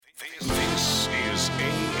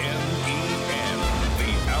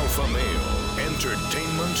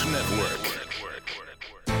Entertainment Network.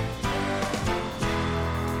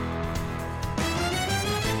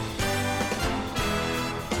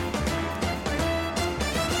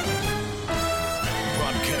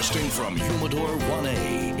 Broadcasting from Humidor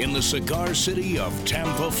 1A in the cigar city of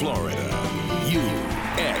Tampa, Florida,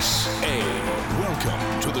 USA.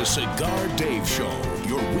 Welcome to the Cigar Dave Show,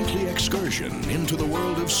 your weekly excursion into the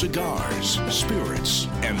world of cigars, spirits,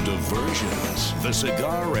 and diversions. The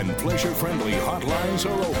cigar and pleasure-friendly hotlines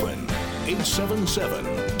are open.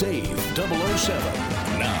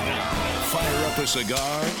 877-DAVE-007. Now, fire up a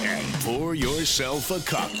cigar and pour yourself a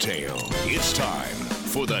cocktail. It's time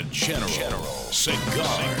for the General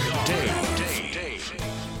Cigar Dave.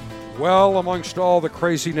 Well, amongst all the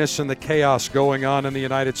craziness and the chaos going on in the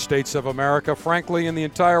United States of America, frankly, in the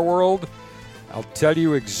entire world, I'll tell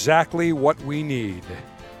you exactly what we need.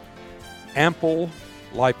 Ample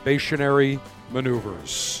libationary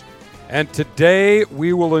maneuvers. And today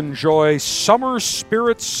we will enjoy summer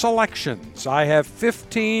spirit selections. I have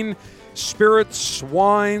 15 spirits,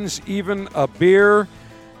 wines, even a beer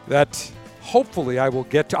that hopefully I will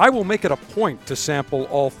get to. I will make it a point to sample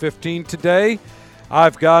all 15 today.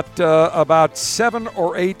 I've got about 7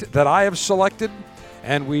 or 8 that I have selected,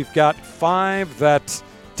 and we've got 5 that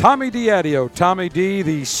Tommy Diadio, Tommy D,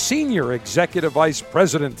 the Senior Executive Vice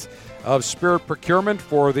President of Spirit Procurement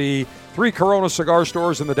for the 3 Corona cigar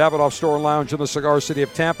stores in the Davidoff Store and Lounge in the cigar city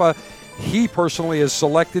of Tampa, he personally has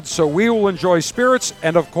selected, so we will enjoy spirits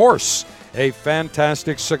and, of course, a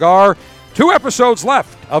fantastic cigar. 2 episodes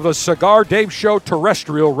left of the Cigar Dave Show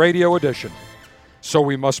Terrestrial Radio Edition, so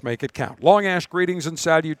we must make it count. Long Ash greetings and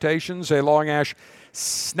salutations. A Long Ash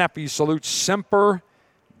snappy salute. Semper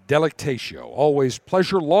Delectatio. Always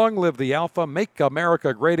pleasure. Long live the Alpha. Make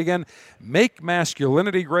America great again. Make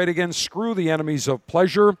masculinity great again. Screw the enemies of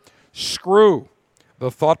pleasure. Screw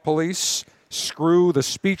the thought police. Screw the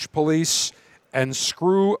speech police. And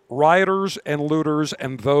screw rioters and looters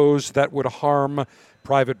and those that would harm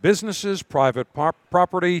private businesses, private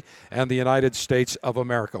property, and the United States of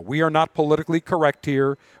America. We are not politically correct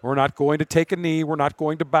here. We're not going to take a knee. We're not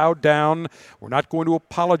going to bow down. We're not going to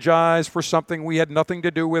apologize for something we had nothing to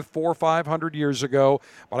do with 400 or 500 years ago.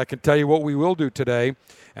 But I can tell you what we will do today,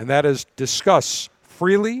 and that is discuss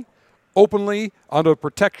freely, openly, under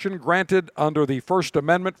protection granted under the First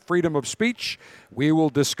Amendment, freedom of speech. We will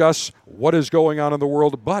discuss what is going on in the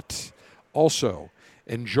world, but also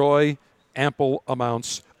enjoy ample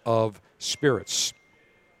amounts of spirits.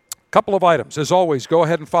 Couple of items. As always, go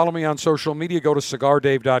ahead and follow me on social media. Go to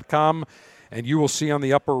cigardave.com, and you will see on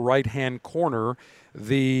the upper right-hand corner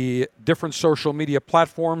the different social media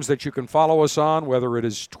platforms that you can follow us on, whether it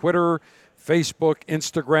is Twitter, Facebook,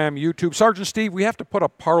 Instagram, YouTube. Sergeant Steve, we have to put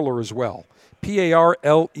up Parler as well. Parler.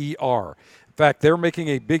 In fact, they're making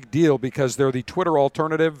a big deal because they're the Twitter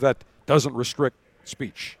alternative that doesn't restrict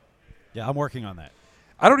speech. Yeah, I'm working on that.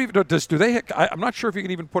 I don't even know, do they? I'm not sure if you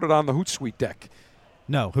can even put it on the Hootsuite deck.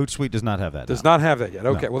 No, Hootsuite does not have that. Does not have that yet.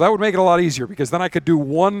 Okay, no. Well, that would make it a lot easier because then I could do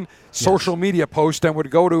one social media post and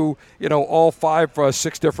would go to, all 5,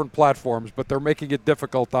 6 different platforms, but they're making it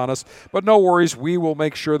difficult on us. But no worries, we will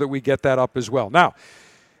make sure that we get that up as well. Now,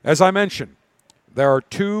 as I mentioned, there are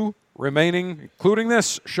 2 remaining, including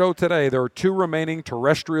this show today, there are 2 remaining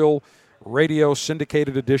terrestrial radio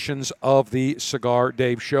syndicated editions of the Cigar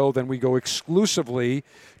Dave Show. Then we go exclusively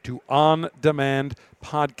to on-demand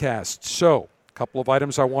podcasts. So, a couple of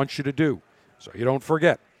items I want you to do so you don't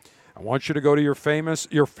forget. I want you to go to your favorite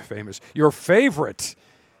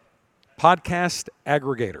podcast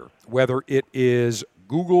aggregator, whether it is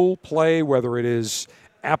Google Play, whether it is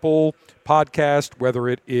Apple Podcast, whether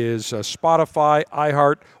it is Spotify,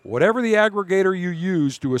 iHeart, whatever the aggregator you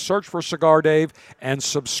use, do a search for Cigar Dave and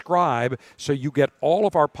subscribe so you get all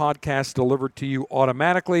of our podcasts delivered to you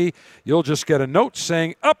automatically. You'll just get a note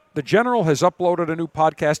saying, the General has uploaded a new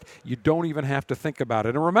podcast. You don't even have to think about it.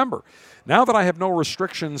 And remember, now that I have no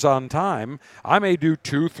restrictions on time, I may do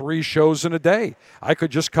 2, 3 shows in a day. I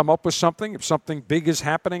could just come up with something. If something big is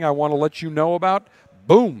happening I want to let you know about,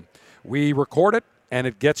 boom, we record it. And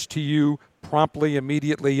it gets to you promptly,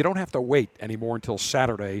 immediately. You don't have to wait anymore until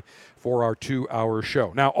Saturday for our 2-hour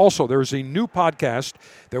show. Now, also, there's a new podcast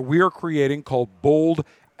that we are creating called Bold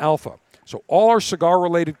Alpha. So all our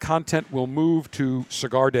cigar-related content will move to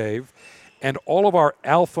Cigar Dave, and all of our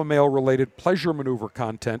alpha male-related pleasure maneuver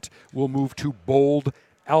content will move to Bold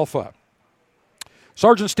Alpha.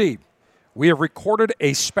 Sergeant Steve, we have recorded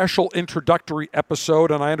a special introductory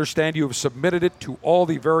episode, and I understand you have submitted it to all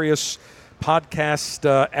the various podcast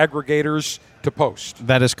aggregators to post.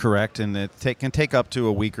 That is correct, and it can take up to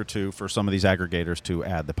a week or two for some of these aggregators to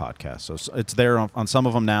add the podcast. So it's there on some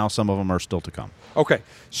of them now. Some of them are still to come. Okay,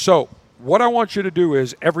 so what I want you to do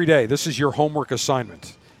is every day, this is your homework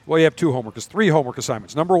assignment. Well, you have three homework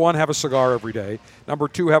assignments. Number 1, have a cigar every day. Number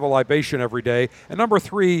 2, have a libation every day. And number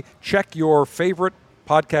 3, check your favorite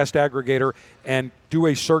podcast aggregator and do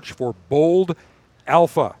a search for Bold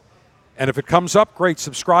Alpha. And if it comes up, great,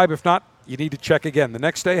 subscribe. If not, you need to check again. The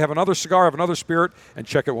next day, have another cigar, have another spirit, and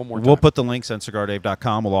check it one more time. We'll put the links on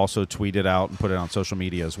CigarDave.com. We'll also tweet it out and put it on social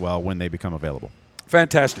media as well when they become available.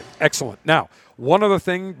 Fantastic. Excellent. Now, one other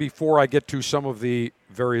thing before I get to some of the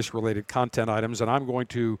various related content items, and I'm going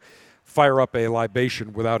to fire up a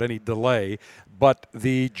libation without any delay, but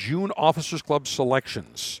the June Officers Club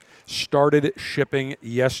selections started shipping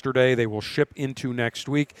yesterday. They will ship into next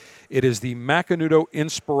week. It is the Macanudo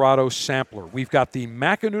Inspirado Sampler. We've got the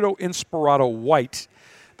Macanudo Inspirado White,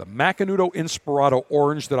 the Macanudo Inspirado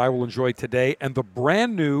Orange that I will enjoy today, and the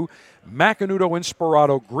brand new Macanudo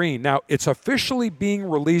Inspirado Green. Now, it's officially being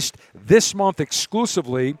released this month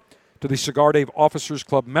exclusively to the Cigar Dave Officers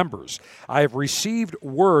Club members. I have received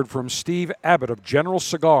word from Steve Abbott of General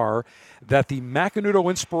Cigar that the Macanudo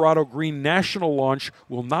Inspirado Green national launch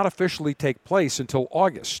will not officially take place until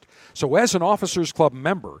August. So as an Officers Club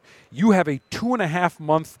member, you have a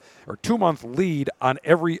 2.5-month lead on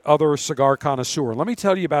every other cigar connoisseur. Let me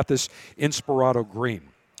tell you about this Inspirado Green.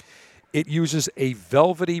 It uses a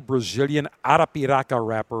velvety Brazilian Arapiraca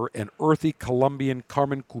wrapper, an earthy Colombian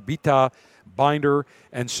Carmen Cubita binder,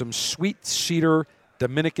 and some sweet cedar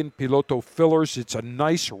Dominican Piloto fillers. It's a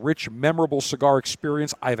nice, rich, memorable cigar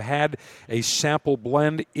experience. I've had a sample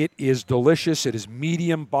blend. It is delicious. It is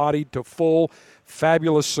medium-bodied to full,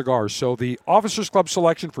 fabulous cigars. So the Officers Club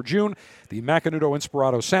selection for June, the Macanudo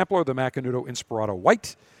Inspirado Sampler, the Macanudo Inspirado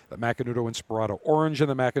White, the Macanudo Inspirado Orange, and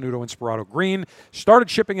the Macanudo Inspirado Green started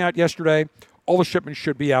shipping out yesterday. All the shipments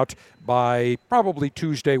should be out by probably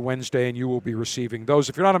Tuesday, Wednesday, and you will be receiving those.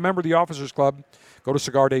 If you're not a member of the Officers Club, go to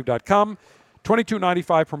CigarDave.com.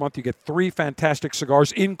 $22.95 per month. You get 3 fantastic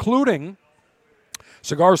cigars, including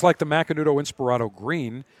cigars like the Macanudo Inspirado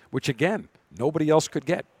Green, which, again, nobody else could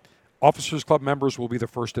get. Officers Club members will be the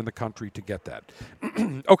first in the country to get that.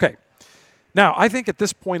 Okay. Now, I think at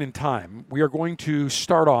this point in time, we are going to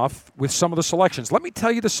start off with some of the selections. Let me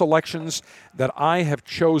tell you the selections that I have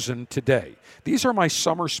chosen today. These are my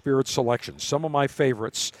summer spirit selections, some of my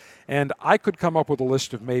favorites, and I could come up with a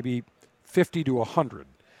list of maybe 50 to 100.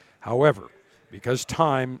 However, because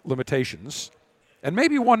time limitations, and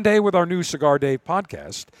maybe one day with our new Cigar Dave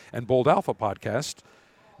podcast and Bold Alpha podcast,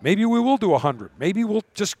 maybe we will do 100. Maybe we'll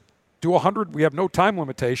just do 100. We have no time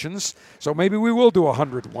limitations, so maybe we will do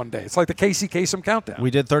 100 one day. It's like the Casey Kasem countdown. We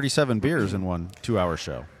did 37 beers in one 2-hour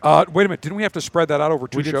show. Wait a minute. Didn't we have to spread that out over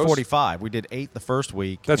 2 shows? We did 45. We did 8 the first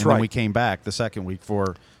week. That's and right. Then we came back the second week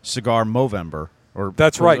for Cigar Movember.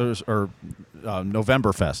 That's right. Or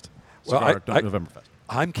Novemberfest. Novemberfest.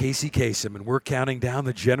 I'm Casey Kasem, and we're counting down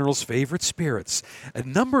the General's favorite spirits. At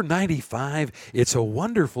number 95, it's a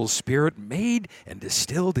wonderful spirit made and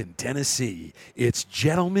distilled in Tennessee. It's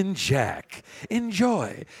Gentleman Jack.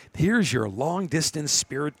 Enjoy. Here's your long-distance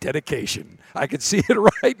spirit dedication. I can see it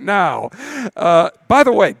right now. By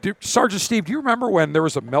the way, Sergeant Steve, do you remember when there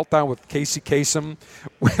was a meltdown with Casey Kasem?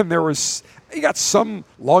 When there was... He got some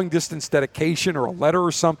long-distance dedication or a letter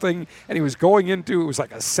or something, and he was going into, it was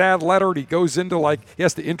like a sad letter, and he goes into he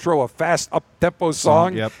has to intro a fast, up-tempo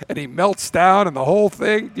song, yep. And he melts down and the whole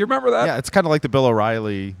thing. Do you remember that? Yeah, it's kind of like the Bill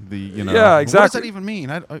O'Reilly, Yeah, exactly. What does that even mean?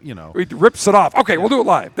 He rips it off. Okay, We'll do it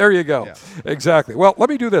live. There you go. Yeah. Exactly. Well, let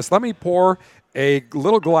me do this. Let me pour a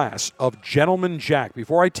little glass of Gentleman Jack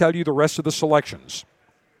before I tell you the rest of the selections.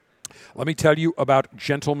 Let me tell you about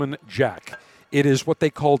Gentleman Jack. It is what they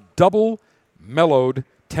call double mellowed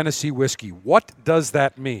Tennessee whiskey. What does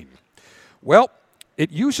that mean? Well,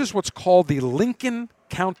 it uses what's called the Lincoln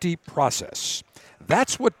County process.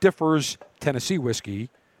 That's what differs Tennessee whiskey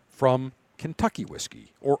from Kentucky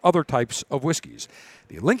whiskey or other types of whiskeys.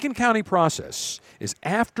 The Lincoln County process is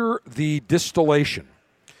after the distillation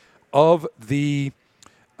of the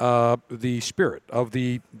spirit of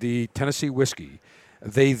the Tennessee whiskey.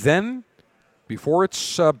 They then, before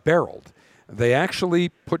it's barreled, they actually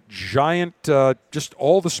put giant, just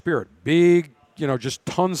all the spirit, big, just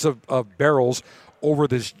tons of barrels over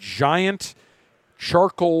this giant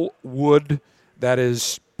charcoal wood that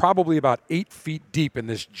is probably about 8 feet deep in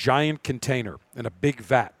this giant container in a big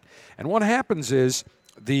vat. And what happens is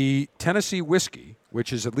the Tennessee whiskey,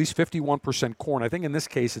 which is at least 51% corn. I think in this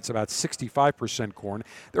case it's about 65% corn.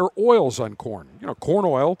 There are oils on corn. You know, corn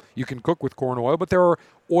oil, you can cook with corn oil, but there are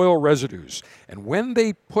oil residues. And when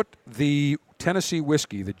they put the Tennessee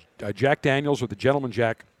whiskey, the Jack Daniels or the Gentleman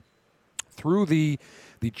Jack, through the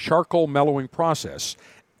charcoal mellowing process,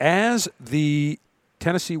 as the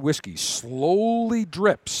Tennessee whiskey slowly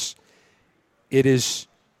drips, it is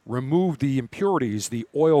removed, the impurities, the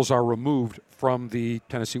oils are removed from the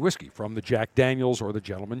Tennessee whiskey, from the Jack Daniels or the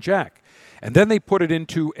Gentleman Jack. And then they put it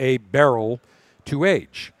into a barrel to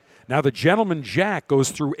age. Now, the Gentleman Jack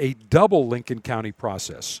goes through a double Lincoln County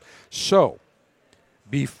process. So,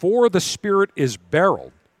 before the spirit is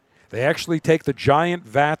barreled, they actually take the giant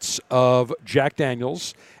vats of Jack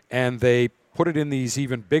Daniels and they put it in these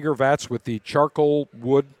even bigger vats with the charcoal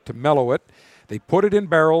wood to mellow it. They put it in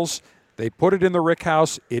barrels. They put it in the rick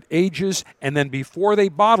house, it ages, and then before they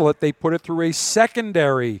bottle it, they put it through a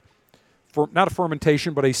secondary, not a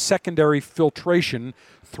fermentation, but a secondary filtration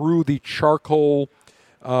through the charcoal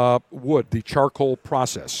wood, the charcoal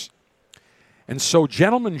process. And so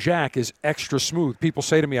Gentleman Jack is extra smooth. People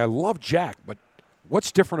say to me, I love Jack, but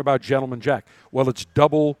what's different about Gentleman Jack? Well, it's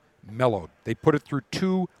double mellowed. They put it through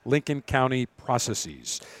 2 Lincoln County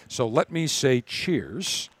processes. So let me say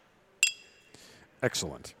cheers.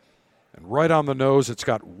 Excellent. And right on the nose, it's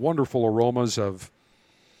got wonderful aromas of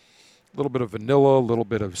a little bit of vanilla, a little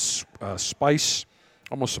bit of spice,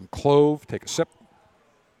 almost some clove. Take a sip.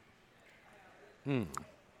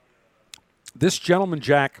 This Gentleman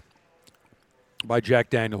Jack by Jack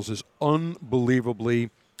Daniels is unbelievably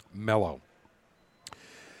mellow.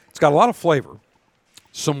 It's got a lot of flavor,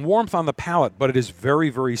 some warmth on the palate, but it is very,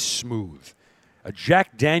 very smooth. A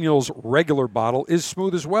Jack Daniels regular bottle is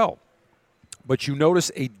smooth as well. But you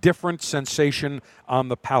notice a different sensation on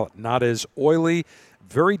the palate, not as oily,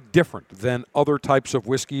 very different than other types of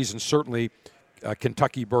whiskeys and certainly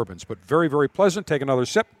Kentucky bourbons, but very, very pleasant. Take another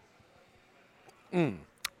sip.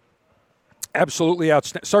 Absolutely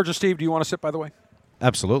outstanding. Sergeant Steve, do you want to sip, by the way?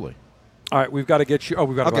 Absolutely. All right, we've got to get you. Oh,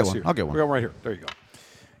 we've got a glass here. I'll get one. We got one right here. There you go.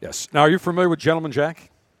 Yes. Now, are you familiar with Gentleman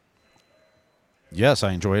Jack? Yes,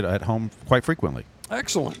 I enjoy it at home quite frequently.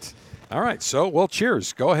 Excellent. All right, so, well,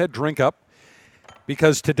 cheers. Go ahead, drink up.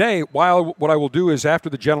 Because today, what I will do is after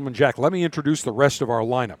the Gentleman Jack, let me introduce the rest of our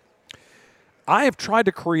lineup. I have tried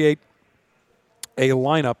to create a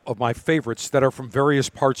lineup of my favorites that are from various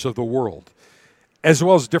parts of the world, as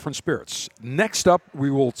well as different spirits. Next up, we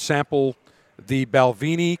will sample the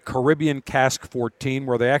Balvenie Caribbean Cask 14,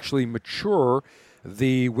 where they actually mature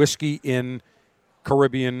the whiskey in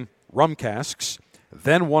Caribbean rum casks.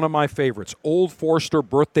 Then one of my favorites, Old Forester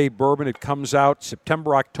Birthday Bourbon. It comes out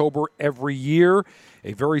September, October every year.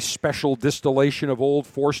 A very special distillation of Old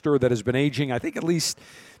Forester that has been aging, I think, at least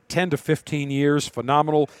 10 to 15 years.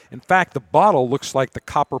 Phenomenal. In fact, the bottle looks like the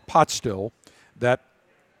copper pot still that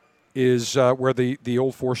is where the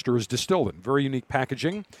Old Forester is distilled in. Very unique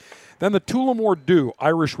packaging. Then the Tullamore Dew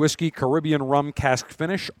Irish Whiskey Caribbean Rum Cask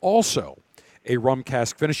Finish, also a rum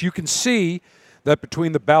cask finish. You can see that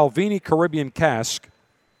between the Balvenie Caribbean Cask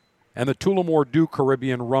and the Tullamore Dew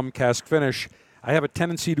Caribbean Rum Cask Finish, I have a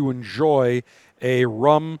tendency to enjoy a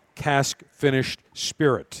rum cask finished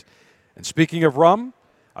spirit. And speaking of rum,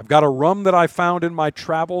 I've got a rum that I found in my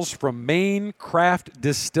travels from Maine Craft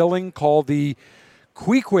Distilling called the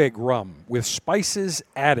Queequeg rum with spices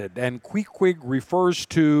added. And Queequeg refers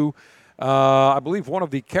to, I believe, one of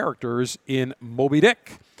the characters in Moby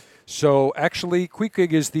Dick. So actually,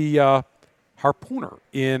 Queequeg is the harpooner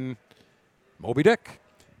in Moby Dick.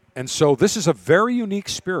 And so this is a very unique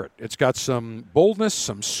spirit. It's got some boldness,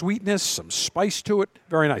 some sweetness, some spice to it.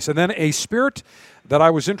 Very nice. And then a spirit that I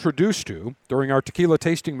was introduced to during our tequila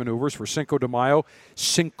tasting maneuvers for Cinco de Mayo,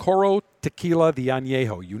 Cincoro Tequila de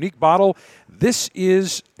Añejo. Unique bottle. This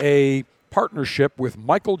is a partnership with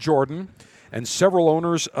Michael Jordan and several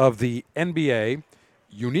owners of the NBA.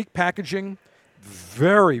 Unique packaging.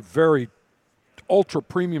 Very, very ultra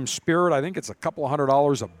premium spirit. I think it's a couple of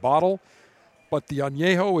 $100 a bottle, but the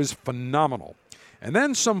Añejo is phenomenal. And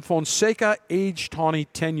then some Fonseca aged tawny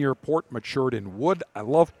 10-year port matured in wood. I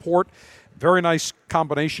love port. Very nice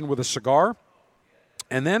combination with a cigar.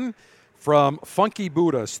 And then from Funky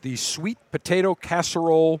Buddha's, the sweet potato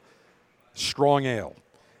casserole strong ale.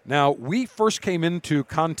 Now, we first came into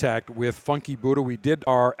contact with Funky Buddha. We did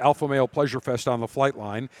our Alpha Male Pleasure Fest on the flight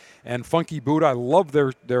line, and Funky Buddha, I love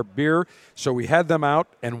their beer, so we had them out,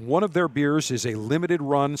 and one of their beers is a limited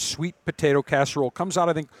run sweet potato casserole. Comes out,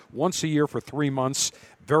 I think, once a year for 3 months.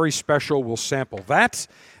 Very special. We'll sample that.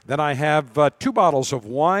 Then I have 2 bottles of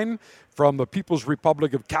wine from the People's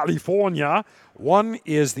Republic of California. One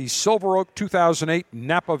is the Silver Oak 2008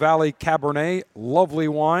 Napa Valley Cabernet, lovely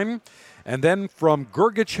wine. And then from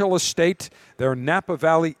Gurgich Hill Estate, their Napa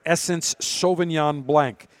Valley Essence Sauvignon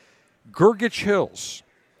Blanc. Gurgich Hills,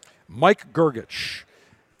 Mike Gurgich,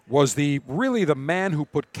 was really the man who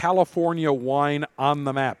put California wine on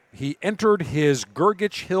the map. He entered his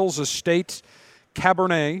Gurgich Hills Estate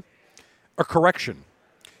Cabernet,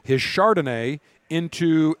 his Chardonnay,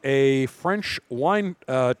 into a French wine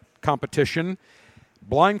competition,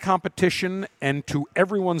 blind competition, and to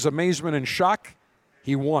everyone's amazement and shock,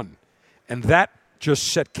 he won. And that just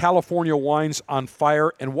set California wines on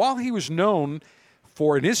fire. And while he was known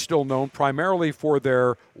for, and is still known primarily for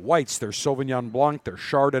their whites, their Sauvignon Blanc, their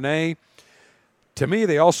Chardonnay, to me,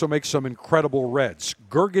 they also make some incredible reds.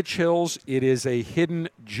 Gurgich Hills, it is a hidden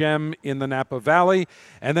gem in the Napa Valley.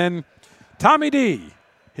 And then Tommy D,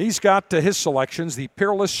 he's got his selections, the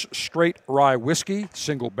Peerless Straight Rye Whiskey,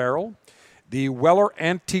 single barrel, the Weller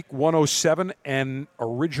Antique 107 and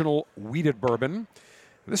Original Wheated Bourbon.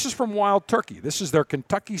 This is from Wild Turkey. This is their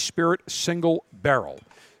Kentucky Spirit single barrel.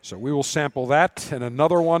 So we will sample that. And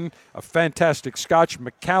another one, a fantastic Scotch,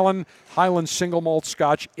 Macallan Highland Single Malt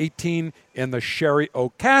Scotch 18 in the Sherry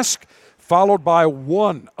Oak cask, followed by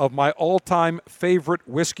one of my all-time favorite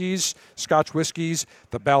whiskeys, Scotch whiskeys,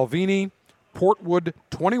 the Balvenie Portwood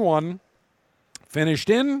 21, finished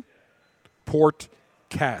in port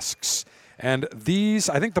casks. And these,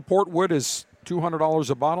 I think the Portwood is $200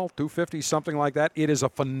 a bottle, $250, something like that. It is a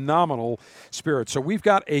phenomenal spirit. So we've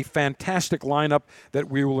got a fantastic lineup that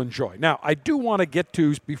we will enjoy. Now, I do want to get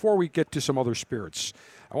to, before we get to some other spirits,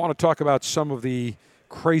 I want to talk about some of the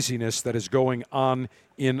craziness that is going on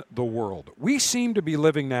in the world. We seem to be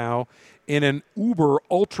living now in an uber,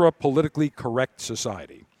 ultra politically correct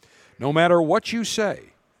society. No matter what you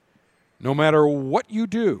say, no matter what you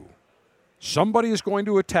do, somebody is going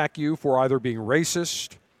to attack you for either being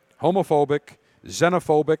racist, homophobic,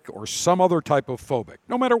 xenophobic, or some other type of phobic,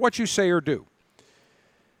 no matter what you say or do.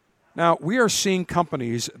 Now, we are seeing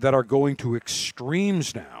companies that are going to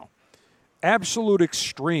extremes now, absolute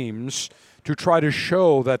extremes, to try to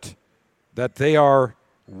show that they are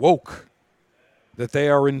woke, that they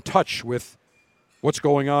are in touch with what's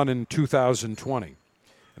going on in 2020.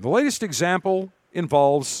 And the latest example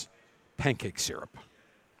involves pancake syrup.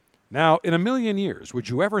 Now, in a million years, would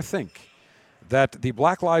you ever think that the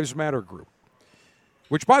Black Lives Matter group,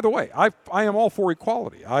 which, by the way, I am all for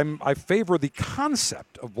equality. I favor the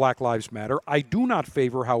concept of Black Lives Matter. I do not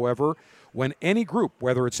favor, however, when any group,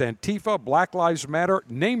 whether it's Antifa, Black Lives Matter,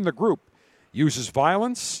 name the group, uses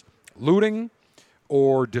violence, looting,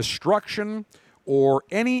 or destruction, or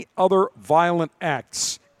any other violent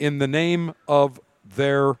acts in the name of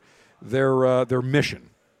their mission.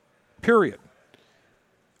 Period.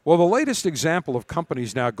 Well, the latest example of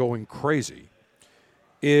companies now going crazy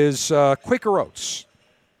is Quaker Oats.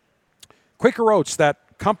 Quaker Oats,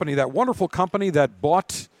 that company, that wonderful company that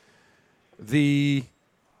bought the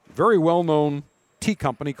very well-known tea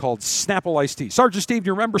company called Snapple Iced Tea. Sergeant Steve, do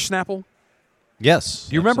you remember Snapple? Yes.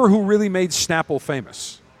 Do you remember who really made Snapple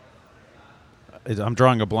famous? I'm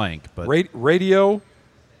drawing a blank, but radio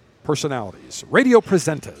personalities, radio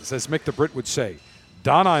presenters, as Mick the Brit would say.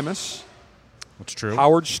 Don Imus, that's true.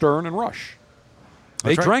 Howard Stern, and Rush.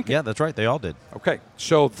 They drank it. Yeah, that's right. They all did. Okay,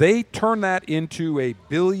 so they turned that into a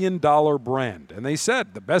billion-dollar brand. And they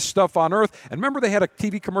said, the best stuff on earth. And remember, they had a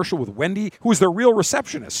TV commercial with Wendy, who was their real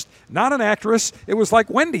receptionist. Not an actress. It was like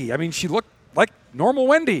Wendy. I mean, she looked like normal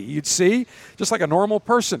Wendy, you'd see, just like a normal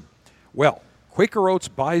person. Well, Quaker Oats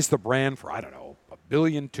buys the brand for, I don't know, $1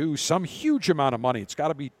 billion, $2 billion, some huge amount of money. It's got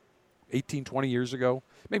to be 18, 20 years ago,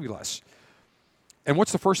 maybe less. And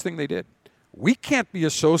what's the first thing they did? We can't be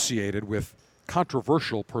associated with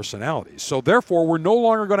controversial personalities. So therefore, we're no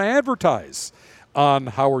longer going to advertise on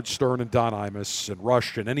Howard Stern and Don Imus and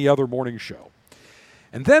Rush and any other morning show.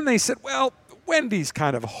 And then they said, well, Wendy's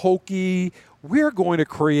kind of hokey. We're going to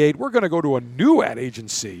go to a new ad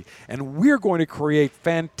agency, and we're going to create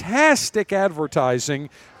fantastic advertising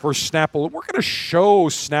for Snapple. We're going to show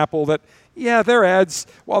Snapple that, yeah, their ads,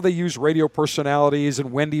 while they use radio personalities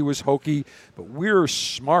and Wendy was hokey, but we're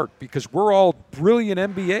smart because we're all brilliant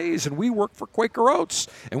MBAs and we work for Quaker Oats,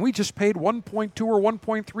 and we just paid $1.2 or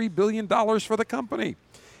 $1.3 billion for the company.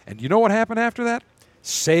 And you know what happened after that?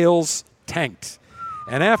 Sales tanked.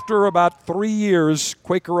 And after about 3 years,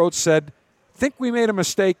 Quaker Oats said, think we made a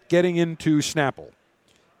mistake getting into Snapple.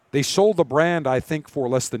 They sold the brand, I think, for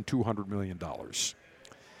less than $200 million.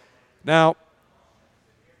 Now,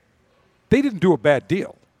 they didn't do a bad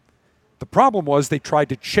deal. The problem was they tried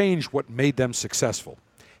to change what made them successful.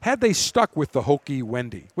 Had they stuck with the hokey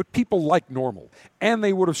Wendy, with people like normal, and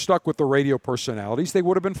they would have stuck with the radio personalities, they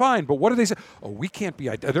would have been fine. But what did they say? Oh, we can't be,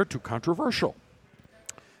 they're too controversial.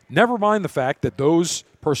 Never mind the fact that those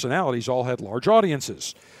personalities all had large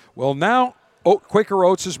audiences. Well, now Quaker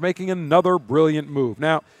Oats is making another brilliant move.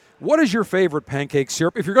 Now, what is your favorite pancake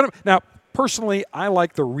syrup? If you're going to, now, personally, I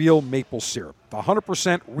like the real maple syrup, the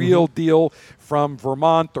 100% real deal from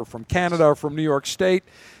Vermont or from Canada or from New York State.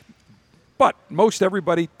 But most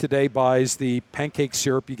everybody today buys the pancake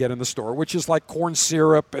syrup you get in the store, which is like corn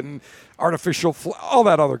syrup and artificial, all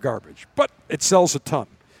that other garbage. But it sells a ton.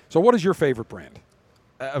 So what is your favorite brand?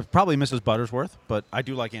 Probably Mrs. Buttersworth, but I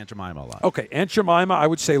do like Aunt Jemima a lot. Okay, Aunt Jemima, I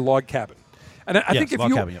would say Log Cabin. And I think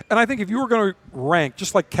if you were going to rank,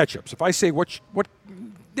 just like ketchups, if I say what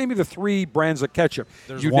name me the 3 brands of ketchup.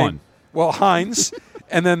 There's one. Heinz,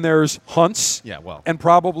 and then there's Hunt's, and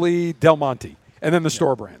probably Del Monte, and then the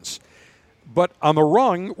store brands. But on the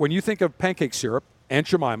rung, when you think of pancake syrup, Aunt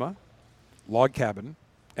Jemima, Log Cabin,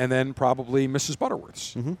 and then probably Mrs.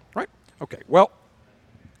 Butterworth's, right? Okay, well,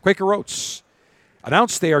 Quaker Oats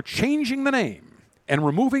announced they are changing the name and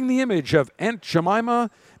removing the image of Aunt Jemima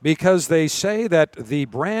because they say that the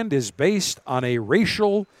brand is based on a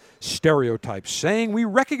racial stereotype, saying we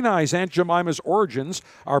recognize Aunt Jemima's origins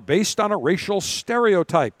are based on a racial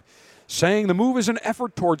stereotype, saying the move is an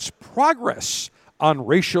effort towards progress on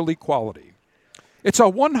racial equality. It's a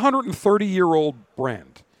 130-year-old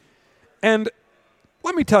brand. And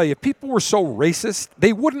let me tell you, people were so racist,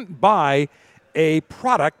 they wouldn't buy a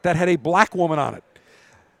product that had a black woman on it.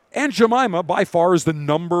 Aunt Jemima, by far, is the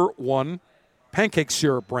 #1 pancake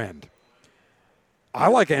syrup brand. I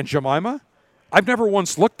like Aunt Jemima. I've never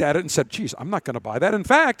once looked at it and said, geez, I'm not going to buy that. In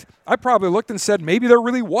fact, I probably looked and said, maybe there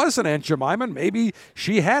really was an Aunt Jemima, and maybe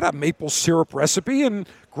she had a maple syrup recipe, and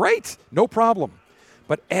great, no problem.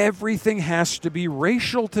 But everything has to be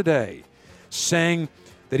racial today, saying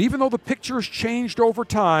that even though the picture's changed over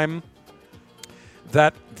time,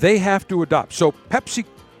 that they have to adopt. So Pepsi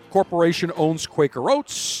Corporation owns Quaker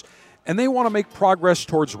Oats, and they want to make progress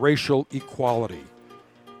towards racial equality.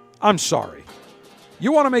 I'm sorry.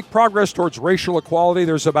 You want to make progress towards racial equality,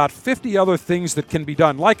 there's about 50 other things that can be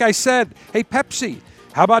done. Like I said, hey, Pepsi,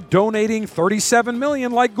 how about donating $37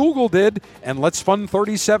 million like Google did, and let's fund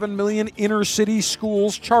 37 million inner-city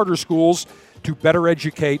schools, charter schools, to better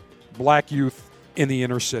educate black youth in the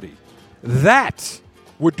inner city. That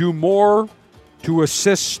would do more to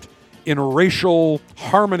assist in racial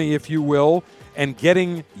harmony, if you will, and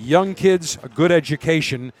getting young kids a good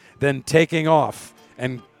education than taking off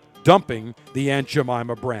and dumping the Aunt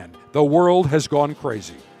Jemima brand. The world has gone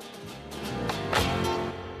crazy.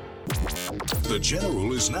 The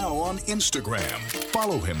General is now on Instagram.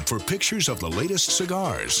 Follow him for pictures of the latest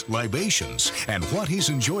cigars, libations, and what he's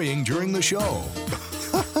enjoying during the show.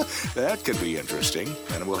 That could be interesting,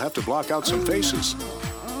 and we'll have to block out some faces.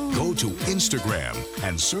 Go to Instagram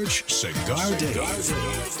and search Cigar Dave.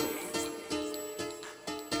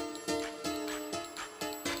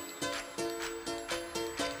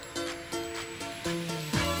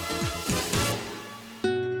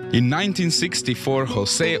 In 1964,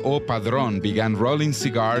 Jose O. Padron began rolling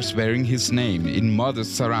cigars bearing his name in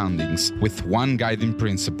modest surroundings with one guiding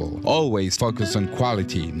principle: always focus on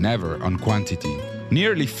quality, never on quantity.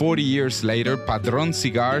 Nearly 40 years later, Padron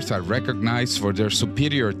cigars are recognized for their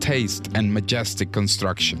superior taste and majestic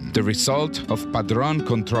construction, the result of Padron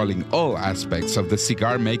controlling all aspects of the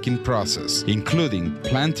cigar-making process, including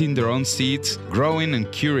planting their own seeds, growing and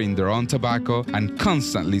curing their own tobacco, and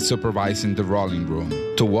constantly supervising the rolling room.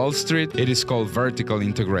 To Wall Street, it is called vertical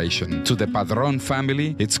integration. To the Padron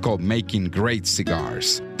family, it's called making great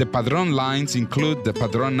cigars. The Padron lines include the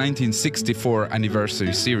Padron 1964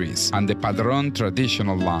 Anniversary Series and the Padron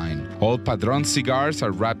Traditional line. All Padron cigars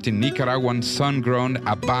are wrapped in Nicaraguan sun-grown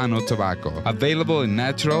Habano tobacco, available in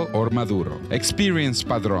natural or Maduro. Experience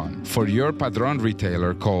Padron. For your Padron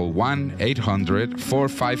retailer, call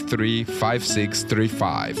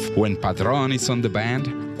 1-800-453-5635. When Padron is on the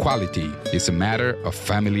band, quality is a matter of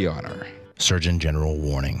family honor. Surgeon General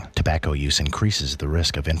warning: tobacco use increases the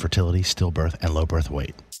risk of infertility, stillbirth, and low birth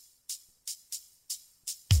weight.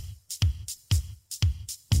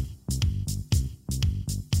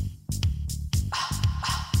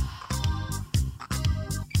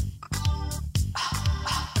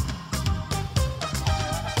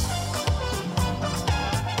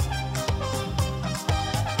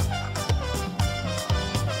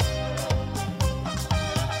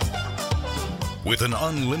 with an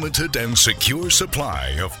unlimited and secure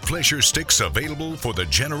supply of pleasure sticks available for the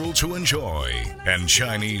general to enjoy and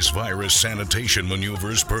Chinese virus sanitation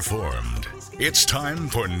maneuvers performed. It's time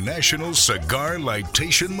for National Cigar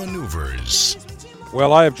Lightation Maneuvers.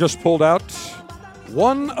 Well, I have just pulled out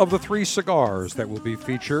one of the 3 cigars that will be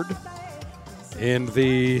featured in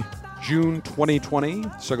the June 2020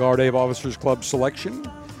 Cigar Dave Officers Club selection.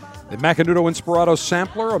 The Macanudo Inspirado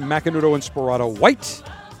Sampler, a Macanudo Inspirado White,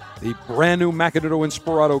 the brand new Macanudo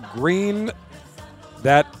Inspirado Green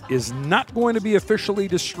that is not going to be officially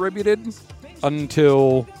distributed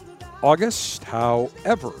until August.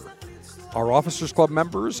 However, our Officers Club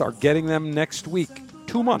members are getting them next week,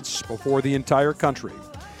 2 months before the entire country.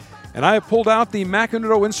 And I have pulled out the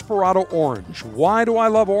Macanudo Inspirado Orange. Why do I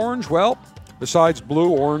love orange? Well, besides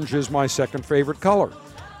blue, orange is my second favorite color.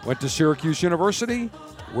 Went to Syracuse University.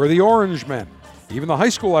 We're the Orange Men. Even the high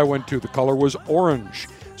school I went to, the color was orange.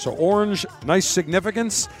 So orange, nice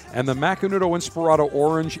significance, and the Macanudo Inspirado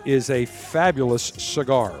Orange is a fabulous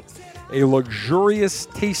cigar. A luxurious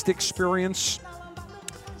taste experience,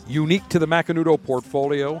 unique to the Macanudo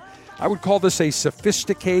portfolio. I would call this a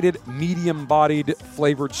sophisticated, medium-bodied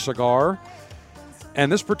flavored cigar.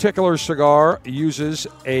 And this particular cigar uses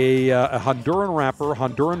a Honduran wrapper,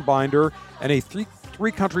 Honduran binder, and a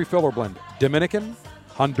three-country filler blend: Dominican,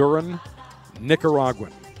 Honduran,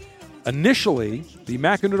 Nicaraguan. Initially, the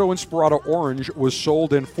Macanudo Inspirado Orange was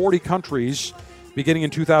sold in 40 countries beginning in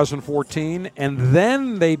 2014, and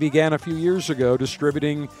then they began a few years ago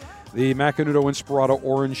distributing the Macanudo Inspirado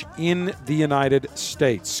Orange in the United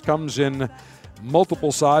States. Comes in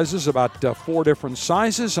multiple sizes, about 4 different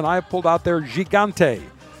sizes, and I have pulled out their Gigante,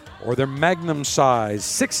 or their Magnum size,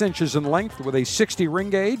 6 inches in length with a 60 ring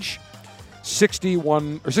gauge, 64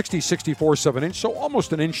 7-inch, so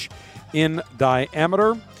almost an inch in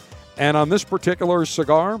diameter. And on this particular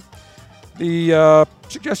cigar, the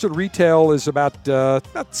suggested retail is about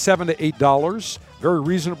 $7 to $8. Very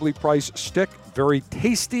reasonably priced stick, very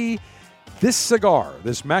tasty. This cigar,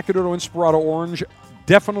 this Macanudo Inspirado Orange,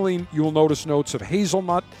 definitely you'll notice notes of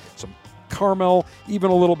hazelnut, some caramel, even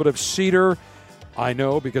a little bit of cedar. I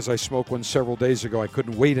know because I smoked one several days ago. I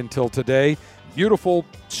couldn't wait until today. Beautiful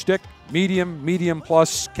stick, medium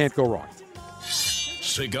plus, can't go wrong.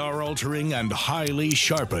 Cigar-altering and highly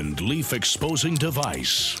sharpened leaf-exposing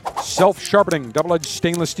device. Self-sharpening, double-edged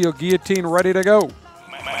stainless steel guillotine ready to go.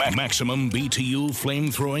 Maximum BTU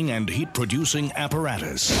flame-throwing and heat-producing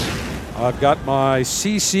apparatus. I've got my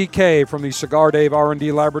CCK from the Cigar Dave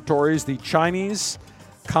R&D Laboratories, the Chinese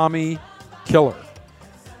Kami Killer.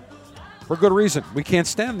 For good reason. We can't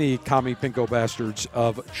stand the Kami Pinko bastards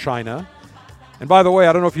of China. And by the way,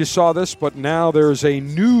 I don't know if you saw this, but now there's a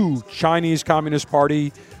new Chinese Communist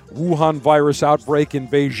Party Wuhan virus outbreak in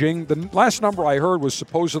Beijing. The last number I heard was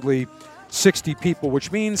supposedly 60 people,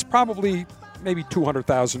 which means probably maybe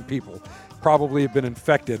 200,000 people probably have been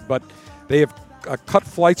infected. But they have cut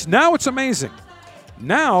flights. Now it's amazing.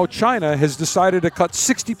 Now China has decided to cut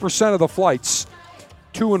 60% of the flights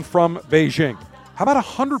to and from Beijing. How about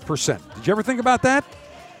 100%? Did you ever think about that?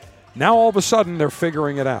 Now all of a sudden they're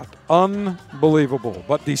figuring it out. Unbelievable.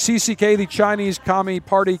 But the CCK, the Chinese Kami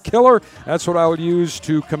Party Killer, that's what I would use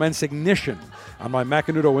to commence ignition on my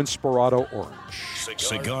Macanudo Inspirado Orange.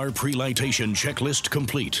 Cigar pre-lightation checklist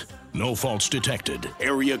complete. No faults detected.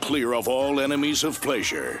 Area clear of all enemies of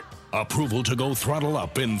pleasure. Approval to go throttle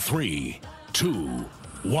up in 3, 2,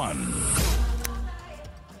 1.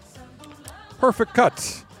 Perfect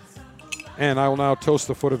cut. And I will now toast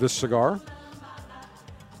the foot of this cigar.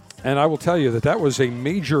 And I will tell you that was a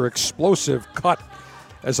major explosive cut.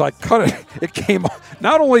 As I cut it, it came,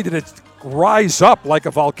 not only did it rise up like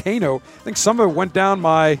a volcano, I think some of it went down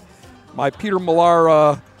my Peter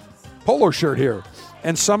Millar polo shirt here.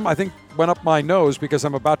 And some, I think, went up my nose because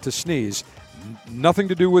I'm about to sneeze. Nothing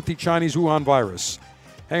to do with the Chinese Wuhan virus.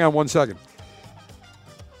 Hang on one second.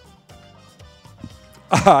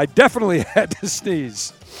 I definitely had to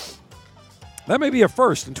sneeze. That may be a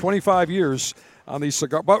first in 25 years on these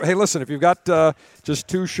cigar. But hey, listen, if you've got just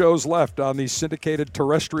 2 shows left on the syndicated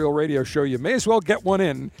terrestrial radio show, you may as well get one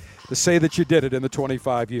in to say that you did it in the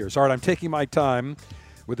 25 years. All right, I'm taking my time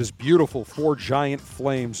with this beautiful 4 giant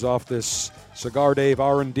flames off this Cigar Dave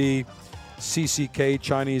R&D CCK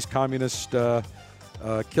Chinese Communist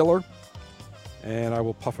Killer. And I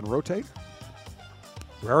will puff and rotate.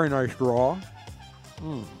 Very nice draw.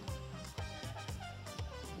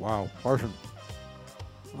 Wow, Martin.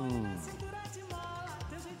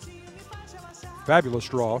 Fabulous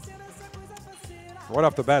draw. Right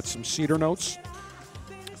off the bat, some cedar notes.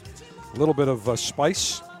 A little bit of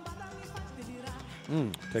spice.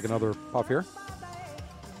 Take another puff here.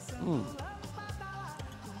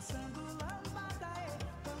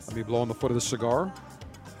 Let me blow on the foot of the cigar.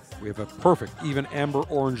 We have a perfect, even amber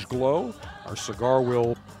orange glow. Our cigar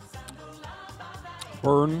will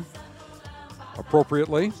burn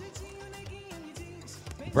appropriately.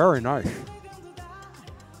 Very nice.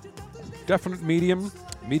 Definite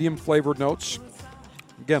medium flavored notes.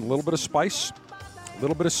 Again, a little bit of spice, a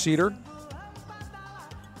little bit of cedar.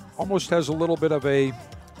 Almost has a little bit of a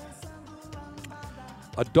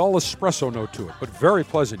dull espresso note to it, but very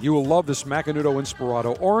pleasant. You will love this Macanudo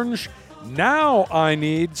Inspirato Orange. Now I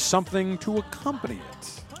need something to accompany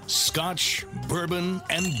it. Scotch, bourbon,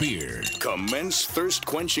 and beer. Commence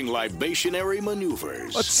thirst-quenching libationary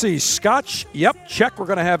maneuvers. Let's see. Scotch, yep, check. We're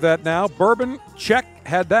going to have that now. Bourbon, check.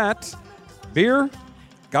 Had that. Beer,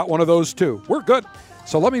 got one of those too. We're good.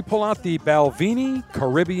 So let me pull out the Balvenie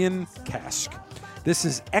Caribbean Cask. This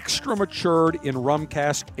is extra matured in rum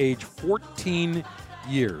cask, age 14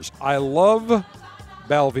 years. I love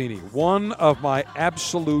Balvenie, one of my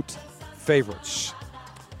absolute favorites.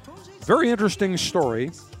 Very interesting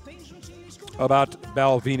story about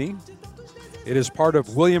Balvenie. It is part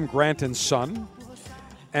of William Grant and Son.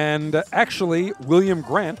 And actually, William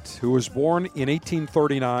Grant, who was born in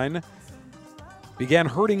 1839, began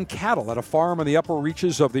herding cattle at a farm in the upper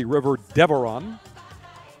reaches of the River Deveron.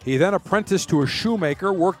 He then apprenticed to a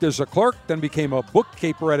shoemaker, worked as a clerk, then became a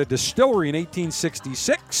bookkeeper at a distillery in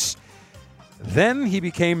 1866. Then he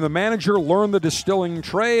became the manager, learned the distilling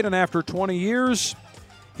trade, and after 20 years,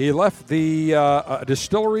 he left the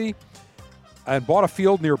distillery and bought a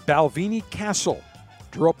field near Balvenie Castle.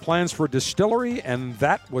 Drew up plans for a distillery, and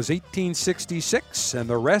that was 1866, and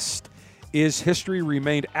the rest is history.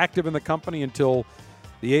 Remained active in the company until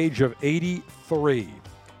the age of 83.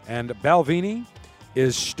 And Balvenie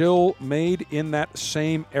is still made in that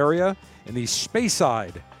same area in the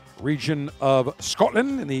Speyside region of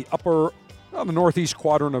Scotland, in the upper, the northeast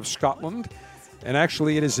quadrant of Scotland. And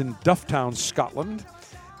actually it is in Dufftown, Scotland.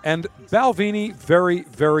 And Balvenie, very,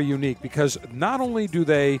 very unique because not only do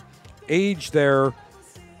they age their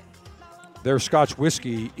Scotch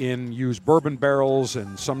whiskey use bourbon barrels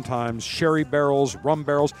and sometimes sherry barrels, rum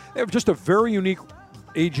barrels. They have just a very unique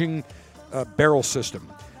aging barrel system.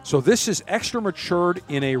 So this is extra matured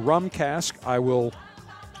in a rum cask. I will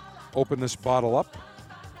open this bottle up.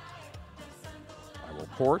 I will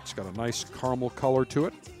pour it. It's got a nice caramel color to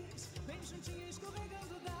it.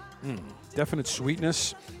 Definite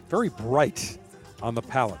sweetness. Very bright on the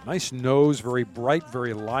palate. Nice nose, very bright,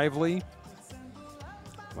 very lively.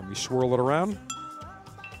 Let me swirl it around.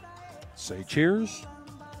 Say cheers.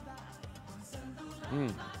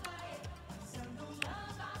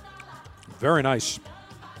 Very nice.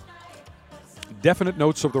 Definite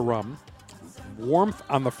notes of the rum. Warmth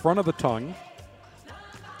on the front of the tongue.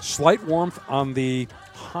 Slight warmth on the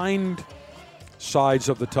hind sides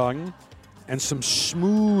of the tongue. And some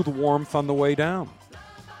smooth warmth on the way down.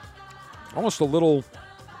 Almost a little,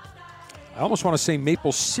 I almost want to say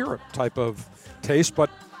maple syrup type of taste, but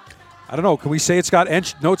I don't know. Can we say it's got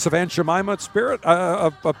notes of Aunt Jemima spirit,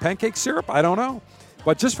 of pancake syrup? I don't know.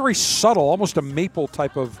 But just very subtle, almost a maple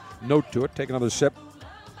type of note to it. Take another sip.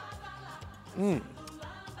 And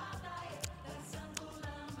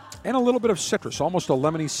a little bit of citrus, almost a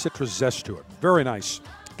lemony citrus zest to it. Very nice.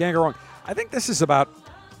 Can't go wrong. I think this is about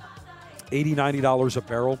 $80, $90 a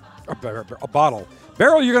barrel, a bottle.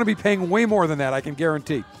 Barrel, you're going to be paying way more than that, I can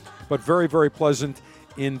guarantee. But very, very pleasant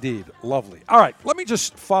indeed. Lovely. All right, let me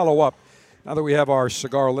just follow up. Now that we have our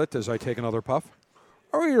cigar lit as I take another puff,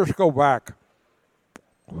 or we just go back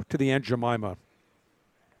to the Aunt Jemima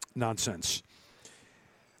nonsense.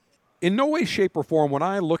 In no way, shape, or form, when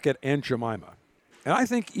I look at Aunt Jemima, and I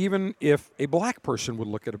think even if a black person would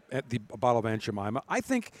look at a bottle of Aunt Jemima, I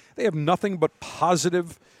think they have nothing but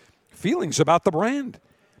positive feelings about the brand.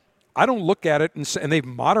 I don't look at it, and they've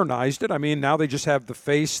modernized it. I mean, now they just have the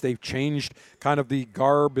face. They've changed kind of the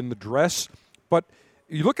garb and the dress. But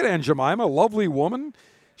you look at Aunt Jemima, a lovely woman.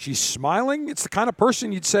 She's smiling. It's the kind of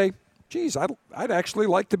person you'd say, geez, I'd actually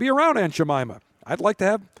like to be around Aunt Jemima. I'd like to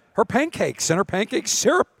have her pancakes and her pancake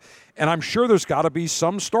syrup. And I'm sure there's got to be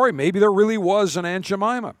some story. Maybe there really was an Aunt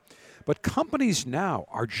Jemima. But companies now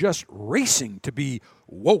are just racing to be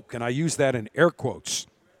woke, and I use that in air quotes,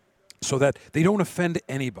 so that they don't offend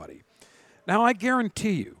anybody. Now, I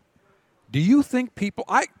guarantee you, do you think people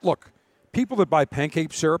that buy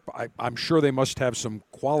pancake syrup, I'm sure they must have some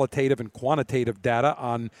qualitative and quantitative data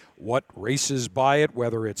on what races buy it,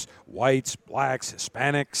 whether it's whites, blacks,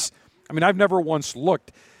 Hispanics. I mean, I've never once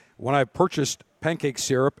looked when I've purchased pancake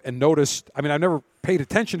syrup and noticed, I've never paid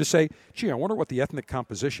attention to say, gee, I wonder what the ethnic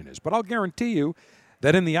composition is. But I'll guarantee you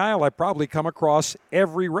that in the aisle, I've probably come across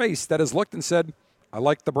every race that has looked and said, I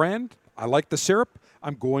like the brand, I like the syrup.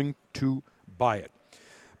 I'm going to buy it.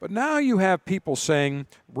 But now you have people saying,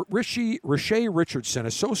 Rashay Richardson,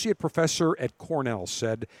 associate professor at Cornell,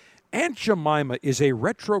 said, Aunt Jemima is a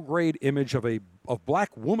retrograde image of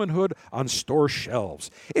black womanhood on store shelves.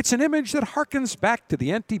 It's an image that harkens back to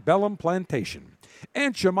the antebellum plantation.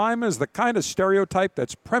 Aunt Jemima is the kind of stereotype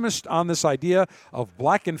that's premised on this idea of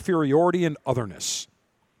black inferiority and otherness.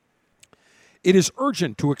 It is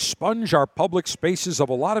urgent to expunge our public spaces of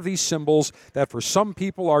a lot of these symbols that for some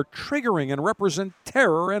people are triggering and represent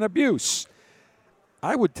terror and abuse.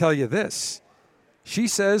 I would tell you this. She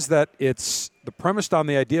says that it's premised on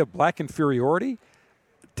the idea of black inferiority.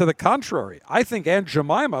 To the contrary, I think Aunt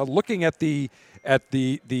Jemima, looking at Aunt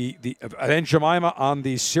Jemima on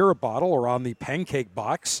the syrup bottle or on the pancake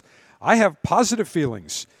box, I have positive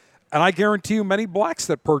feelings. And I guarantee you many blacks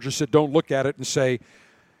that purchase it don't look at it and say,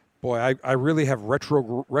 boy, I really have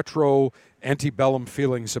retro antebellum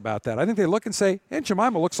feelings about that. I think they look and say, Aunt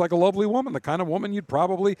Jemima looks like a lovely woman, the kind of woman you'd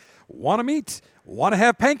probably want to meet, want to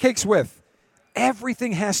have pancakes with.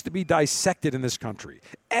 Everything has to be dissected in this country.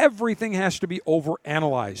 Everything has to be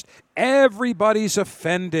overanalyzed. Everybody's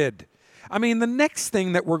offended. I mean, the next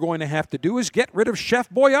thing that we're going to have to do is get rid of Chef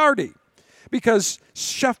Boyardee, because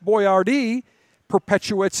Chef Boyardee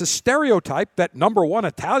perpetuates a stereotype that, number one,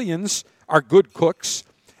 Italians are good cooks,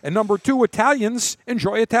 and number two, Italians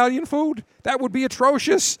enjoy Italian food. That would be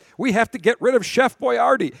atrocious. We have to get rid of Chef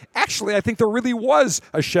Boyardee. Actually, I think there really was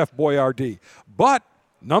a Chef Boyardee. But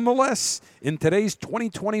nonetheless, in today's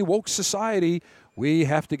 2020 woke society, we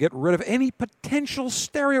have to get rid of any potential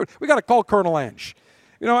stereotype. We got to call Colonel Ange.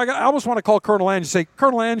 You know, I almost want to call Colonel Ange and say,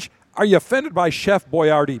 Colonel Ange, are you offended by Chef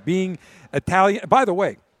Boyardee being Italian? By the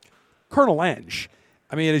way, Colonel Ange,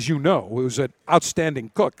 I mean, as you know, who's an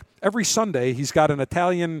outstanding cook. Every Sunday, he's got an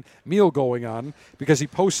Italian meal going on because he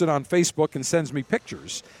posts it on Facebook and sends me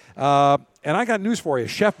pictures. And I got news for you.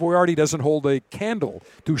 Chef Boyardee doesn't hold a candle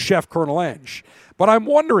to Chef Colonel Ange. But I'm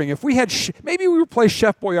wondering if we had, maybe we replace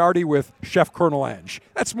Chef Boyardee with Chef Colonel Ange.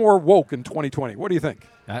 That's more woke in 2020. What do you think?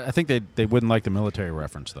 I think they wouldn't like the military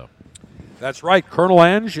reference, though. That's right. Colonel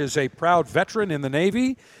Ange is a proud veteran in the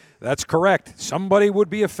Navy. That's correct. Somebody would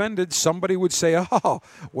be offended. Somebody would say, oh,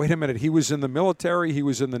 wait a minute, he was in the military, he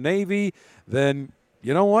was in the Navy. Then,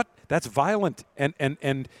 you know what? That's violent. And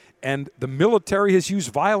the military has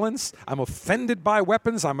used violence. I'm offended by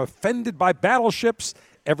weapons. I'm offended by battleships.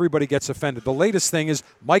 Everybody gets offended. The latest thing is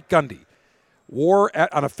Mike Gundy wore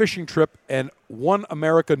on a fishing trip an One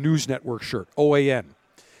America News Network shirt, OAN.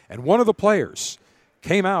 And one of the players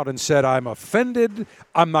came out and said, I'm offended,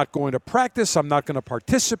 I'm not going to practice, I'm not going to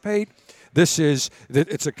participate.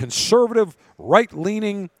 It's a conservative,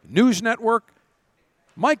 right-leaning news network.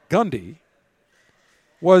 Mike Gundy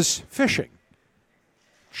was fishing.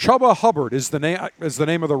 Chubba Hubbard is the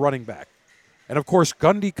name of the running back. And of course,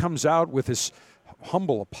 Gundy comes out with his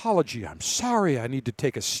humble apology. I'm sorry. I need to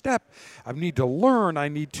take a step. I need to learn. I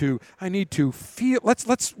need to feel.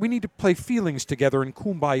 We need to play feelings together in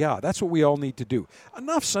kumbaya. That's what we all need to do.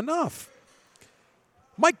 Enough's enough.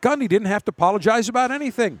 Mike Gundy didn't have to apologize about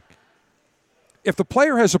anything. If the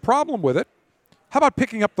player has a problem with it, how about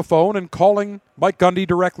picking up the phone and calling Mike Gundy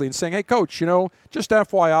directly and saying, hey, coach, just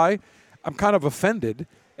FYI, I'm kind of offended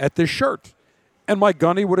at this shirt. And Mike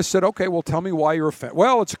Gundy would have said, okay, well, tell me why you're offended.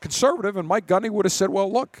 Well, it's a conservative. And Mike Gundy would have said,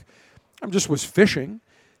 well, look, I just was fishing.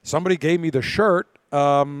 Somebody gave me the shirt.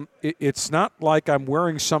 It's not like I'm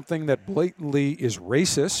wearing something that blatantly is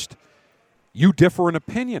racist. You differ in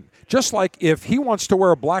opinion. Just like if he wants to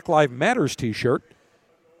wear a Black Lives Matters T-shirt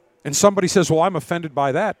and somebody says, well, I'm offended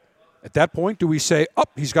by that. At that point, do we say,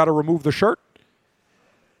 he's got to remove the shirt?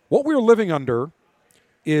 What we're living under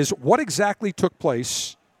is what exactly took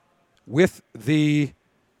place with the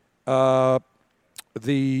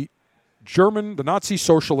Nazi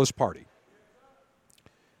Socialist Party.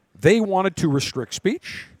 They wanted to restrict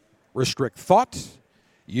speech, restrict thought.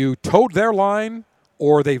 You towed their line,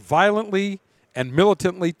 or they violently and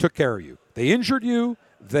militantly took care of you. They injured you,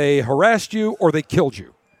 they harassed you, or they killed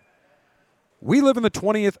you. We live in the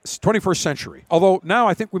 21st century, although now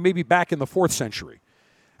I think we may be back in the 4th century.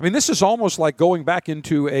 I mean, this is almost like going back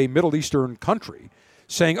into a Middle Eastern country,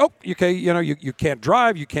 saying, okay, you can't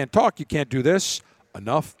drive, you can't talk, you can't do this.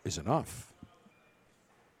 Enough is enough.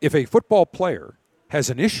 If a football player has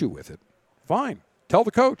an issue with it, fine. Tell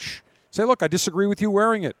the coach. Say, look, I disagree with you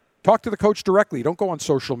wearing it. Talk to the coach directly. Don't go on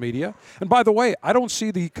social media. And by the way, I don't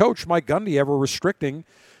see the coach, Mike Gundy, ever restricting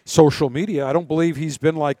social media. I don't believe he's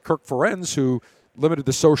been like Kirk Ferenc, who limited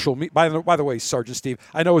the social media. By the way, Sergeant Steve,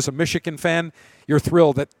 I know as a Michigan fan, you're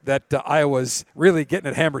thrilled that Iowa's really getting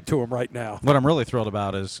it hammered to them right now. What I'm really thrilled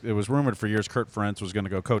about is it was rumored for years Kurt Ferentz was going to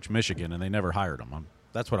go coach Michigan, and they never hired him.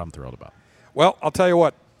 That's what I'm thrilled about. Well, I'll tell you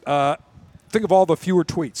what. Think of all the fewer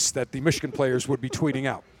tweets that the Michigan players would be tweeting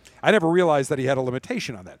out. I never realized that he had a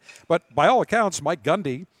limitation on that. But by all accounts, Mike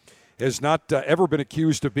Gundy has not ever been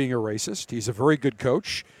accused of being a racist. He's a very good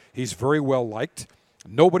coach. He's very well liked.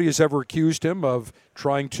 Nobody has ever accused him of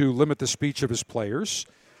trying to limit the speech of his players.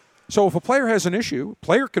 So if a player has an issue, a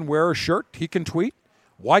player can wear a shirt, he can tweet.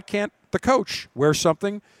 Why can't the coach wear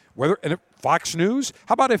something? And Fox News?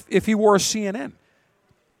 How about if he wore a CNN?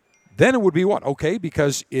 Then it would be what? Okay,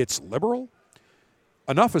 because it's liberal?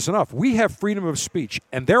 Enough is enough. We have freedom of speech.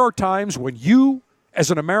 And there are times when you, as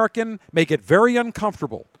an American, make it very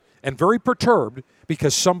uncomfortable and very perturbed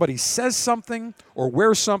because somebody says something or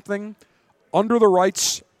wears something under the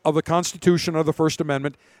rights of the Constitution or the First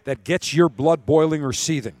Amendment that gets your blood boiling or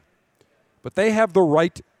seething. But they have the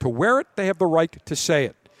right to wear it. They have the right to say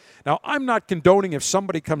it. Now, I'm not condoning if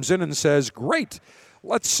somebody comes in and says, great,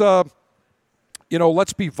 let's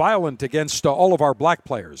be violent against all of our black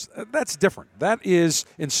players. That's different. That is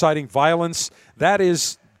inciting violence. That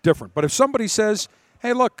is different. But if somebody says,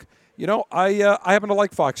 hey, look, I happen to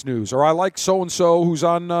like Fox News, or I like so-and-so who's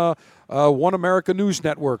on One America News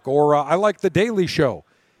Network, or I like The Daily Show,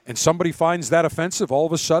 and somebody finds that offensive, all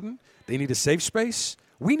of a sudden they need a safe space.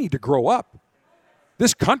 We need to grow up.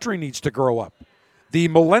 This country needs to grow up. The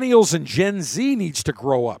millennials and Gen Z needs to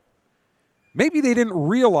grow up. Maybe they didn't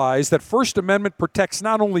realize that First Amendment protects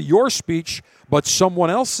not only your speech, but someone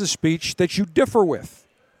else's speech that you differ with.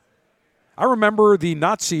 I remember the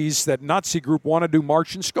Nazis, that Nazi group wanted to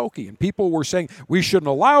march in Skokie, and people were saying, we shouldn't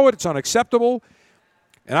allow it, it's unacceptable.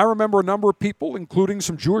 And I remember a number of people, including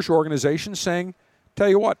some Jewish organizations, saying, tell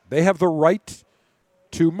you what, they have the right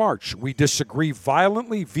to march. We disagree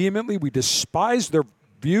violently, vehemently, we despise their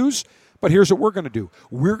views, but here's what we're going to do.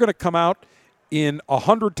 We're going to come out in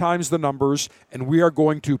 100 times the numbers, and we are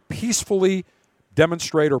going to peacefully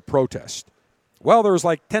demonstrate or protest. Well, there was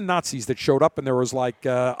like 10 Nazis that showed up, and there was like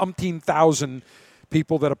umpteen thousand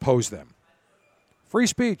people that opposed them. Free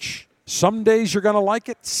speech. Some days you're going to like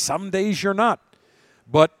it, some days you're not.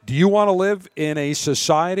 But do you want to live in a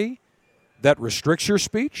society that restricts your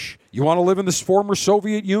speech? You want to live in this former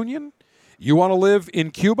Soviet Union? You want to live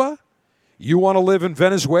in Cuba? You want to live in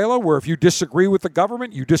Venezuela, where if you disagree with the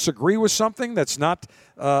government, you disagree with something that's not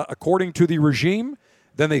according to the regime,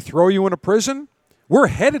 then they throw you in a prison? We're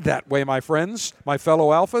headed that way, my friends, my fellow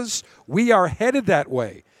alphas. We are headed that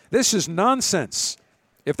way. This is nonsense.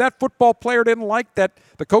 If that football player didn't like that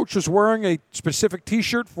the coach was wearing a specific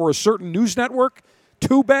T-shirt for a certain news network,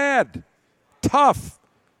 too bad. Tough.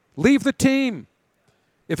 Leave the team.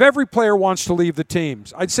 If every player wants to leave the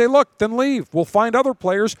teams, I'd say, look, then leave. We'll find other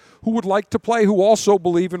players who would like to play who also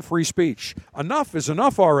believe in free speech. Enough is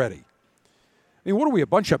enough already. I mean, what are we, a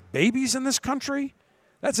bunch of babies in this country?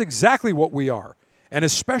 That's exactly what we are. And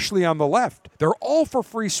especially on the left. They're all for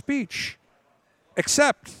free speech,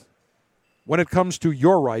 except when it comes to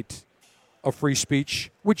your right of free speech,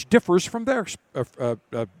 which differs from their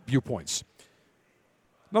viewpoints.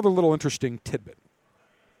 Another little interesting tidbit.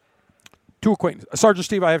 Two acquaintances. Sergeant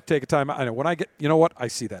Steve, I have to take a time out. I know when I get, you know what? I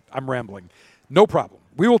see that. I'm rambling. No problem.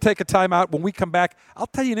 We will take a time out. When we come back, I'll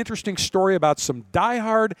tell you an interesting story about some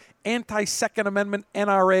diehard anti-Second Amendment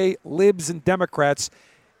NRA libs and Democrats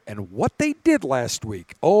and what they did last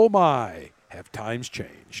week. Oh my, have times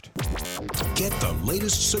changed. Get the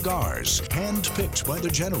latest cigars, hand-picked by the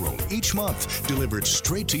General each month, delivered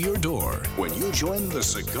straight to your door. When you join the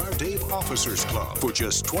Cigar Dave Officers Club for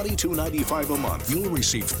just $22.95 a month, you'll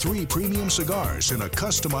receive 3 premium cigars in a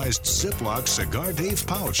customized Ziploc Cigar Dave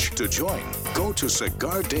pouch. To join, go to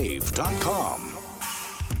CigarDave.com.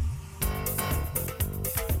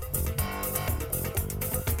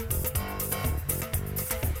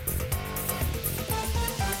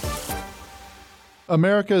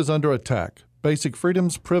 America is under attack. Basic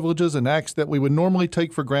freedoms, privileges, and acts that we would normally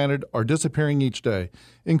take for granted are disappearing each day,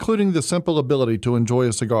 including the simple ability to enjoy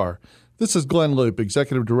a cigar. This is Glenn Loop,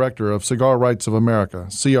 Executive Director of Cigar Rights of America,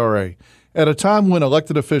 CRA. At a time when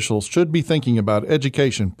elected officials should be thinking about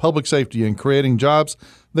education, public safety, and creating jobs,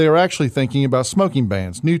 they are actually thinking about smoking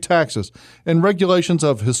bans, new taxes, and regulations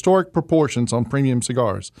of historic proportions on premium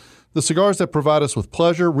cigars. The cigars that provide us with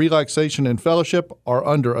pleasure, relaxation, and fellowship are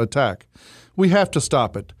under attack. We have to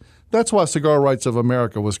stop it. That's why Cigar Rights of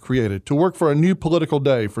America was created, to work for a new political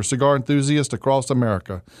day for cigar enthusiasts across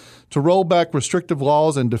America, to roll back restrictive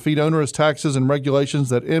laws and defeat onerous taxes and regulations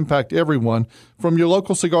that impact everyone from your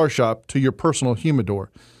local cigar shop to your personal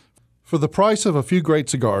humidor. For the price of a few great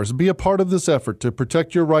cigars, be a part of this effort to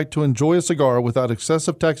protect your right to enjoy a cigar without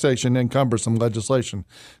excessive taxation and cumbersome legislation.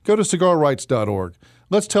 Go to cigarrights.org.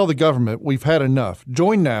 Let's tell the government we've had enough.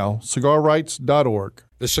 Join now, cigarrights.org.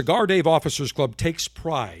 The Cigar Dave Officers Club takes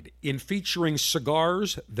pride in featuring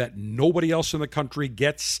cigars that nobody else in the country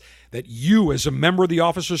gets, that you, as a member of the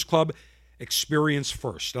Officers Club, experience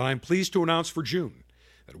first. And I'm pleased to announce for June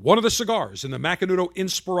that one of the cigars in the Macanudo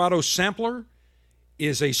Inspirado Sampler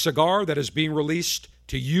is a cigar that is being released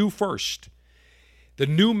to you first. The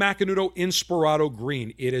new Macanudo Inspirado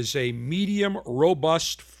Green. It is a medium,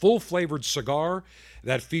 robust, full-flavored cigar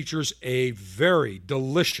that features a very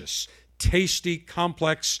delicious, tasty,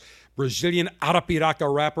 complex Brazilian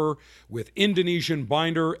Arapiraca wrapper with Indonesian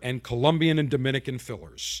binder and Colombian and Dominican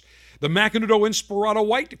fillers. The Macanudo Inspirado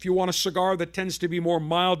White, if you want a cigar that tends to be more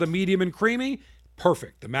mild to medium and creamy,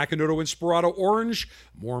 perfect. The Macanudo Inspirado Orange,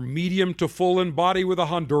 more medium to full in body with a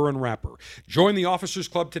Honduran wrapper. Join the Officers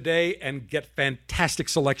Club today and get fantastic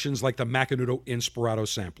selections like the Macanudo Inspirado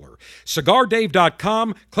Sampler.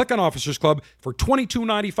 CigarDave.com, click on Officers Club. For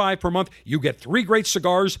 $22.95 per month, you get 3 great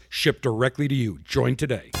cigars shipped directly to you. Join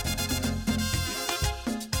today.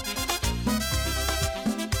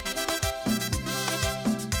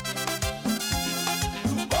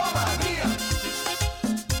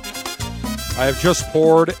 I have just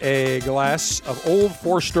poured a glass of Old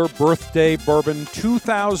Forester Birthday Bourbon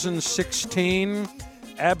 2016.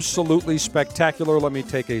 Absolutely spectacular. Let me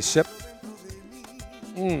take a sip.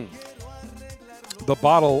 The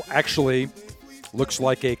bottle actually looks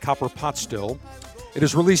like a copper pot still. It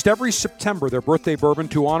is released every September, their birthday bourbon,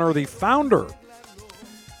 to honor the founder,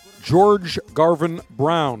 George Garvin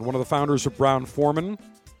Brown, one of the founders of Brown-Forman.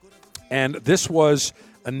 And this was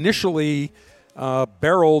initially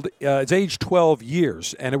barreled, it's aged 12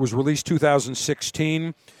 years, and it was released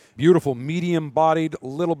 2016. Beautiful, medium-bodied, a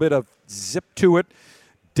little bit of zip to it.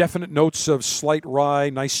 Definite notes of slight rye,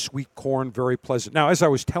 nice sweet corn, very pleasant. Now, as I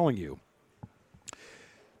was telling you,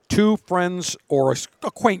 2 friends or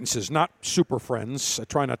acquaintances, not super friends. I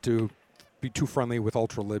try not to be too friendly with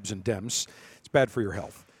ultra-libs and Dems. It's bad for your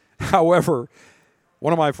health. However,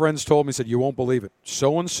 one of my friends told me, he said, you won't believe it.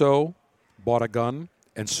 So-and-so bought a gun,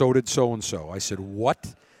 and so did so-and-so. I said,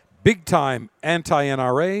 what? Big-time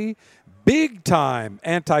anti-NRA, big-time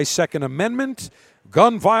anti-Second Amendment,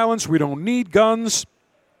 gun violence, we don't need guns.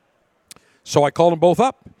 So I called them both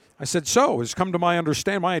up. I said, so it's come to my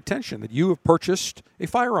attention that you have purchased a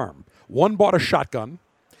firearm. One bought a shotgun,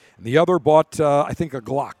 and the other bought, I think, a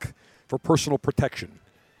Glock for personal protection.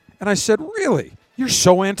 And I said, really? You're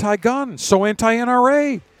so anti-gun, so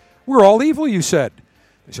anti-NRA. We're all evil, you said.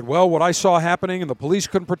 He said, well, what I saw happening and the police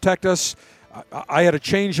couldn't protect us, I had a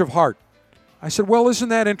change of heart. I said, well, isn't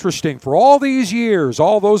that interesting? For all these years,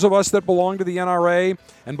 all those of us that belong to the NRA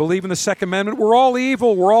and believe in the Second Amendment, we're all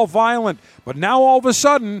evil, we're all violent. But now all of a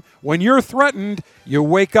sudden, when you're threatened, you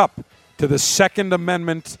wake up to the Second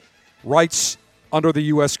Amendment rights under the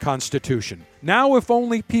U.S. Constitution. Now if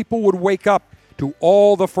only people would wake up to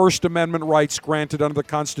all the First Amendment rights granted under the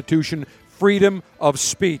Constitution, freedom of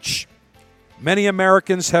speech. Many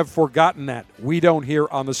Americans have forgotten that. We don't here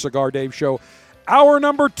on the Cigar Dave Show. Hour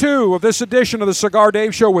number 2 of this edition of the Cigar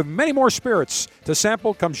Dave Show with many more spirits to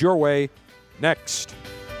sample comes your way next.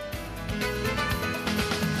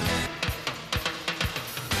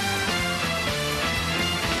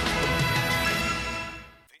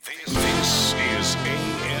 This is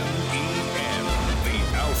AMEN, the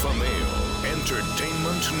Alpha Male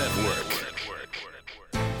Entertainment Network.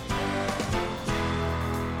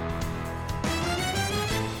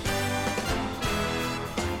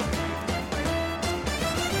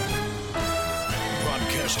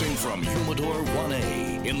 Broadcasting from Humidor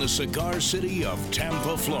 1A in the cigar city of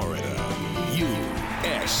Tampa, Florida,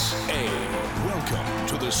 USA. Welcome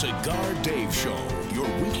to the Cigar Dave Show, your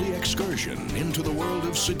weekly excursion into the world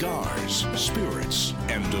of cigars, spirits,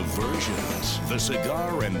 and diversions. The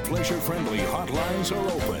cigar and pleasure-friendly hotlines are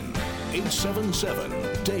open.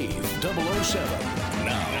 877-DAVE-007.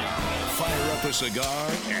 Now, fire up a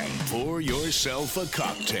cigar and pour yourself a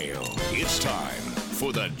cocktail. It's time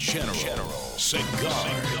for the General Cigar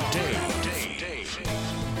Dave.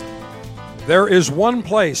 There is one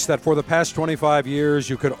place that for the past 25 years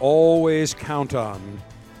you could always count on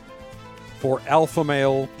for alpha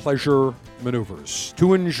male pleasure maneuvers.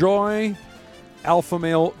 To enjoy alpha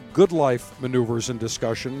male good life maneuvers and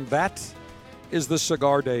discussion, that is the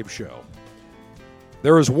Cigar Dave Show.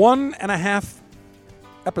 There is 1.5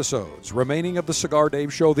 episodes remaining of the Cigar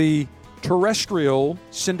Dave Show, the terrestrial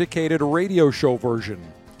syndicated radio show version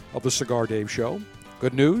of the Cigar Dave Show.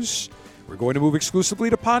 Good news, We're going to move exclusively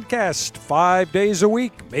to podcast 5 days a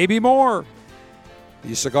week, maybe more.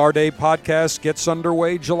 The Cigar Dave podcast gets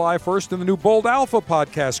underway July 1st, and the new Bold Alpha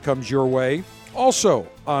podcast comes your way also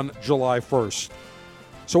on July 1st.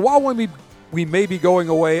 So while we may be going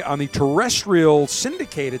away on the terrestrial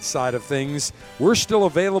syndicated side of things, we're still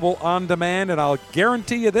available on demand, and I'll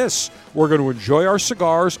guarantee you this, we're going to enjoy our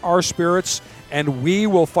cigars, our spirits, and we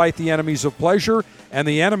will fight the enemies of pleasure and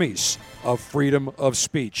the enemies of freedom of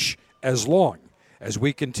speech as long as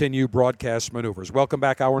we continue broadcast maneuvers. Welcome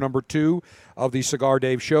back, hour number 2 of the Cigar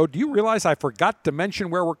Dave Show. Do you realize I forgot to mention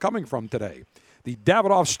where we're coming from today? The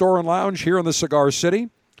Davidoff Store and Lounge here in the Cigar City.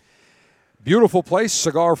 Beautiful place,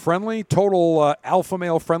 cigar friendly, total alpha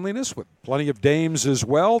male friendliness with plenty of dames as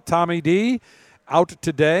well. Tommy D out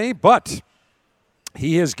today, but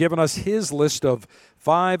he has given us his list of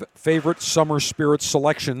 5 favorite summer spirit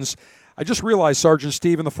selections. I just realized, Sergeant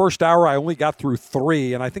Steve, in the first hour I only got through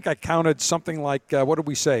 3, and I think I counted something like, what did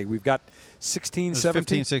we say? We've got 16, 17?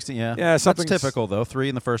 15, 16, yeah. Yeah, something. That's typical, though, 3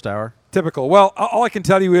 in the first hour. Typical. Well, all I can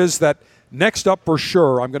tell you is that next up for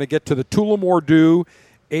sure, I'm going to get to the Tullamore Dew,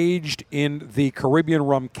 aged in the Caribbean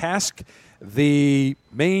rum cask, the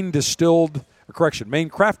Maine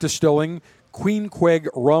craft distilling Queen Queg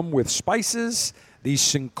rum with spices, the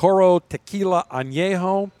Cincoro tequila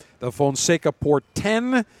añejo, the Fonseca Port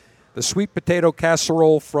 10, the sweet potato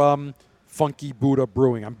casserole from Funky Buddha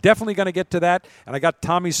Brewing. I'm definitely going to get to that, and I got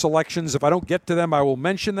Tommy's selections. If I don't get to them, I will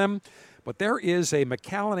mention them. But there is a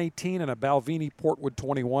Macallan 18 and a Balvenie Portwood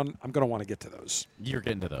 21. I'm going to want to get to those. You're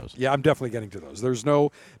getting to those. Yeah, I'm definitely getting to those. There's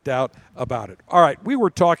no doubt about it. All right, we were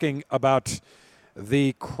talking about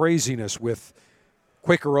the craziness with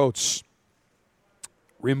Quaker Oats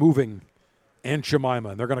removing Aunt Jemima,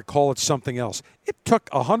 and they're going to call it something else. It took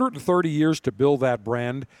 130 years to build that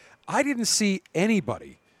brand. I didn't see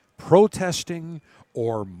anybody protesting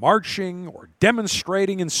or marching or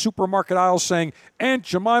demonstrating in supermarket aisles saying, Aunt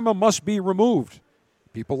Jemima must be removed.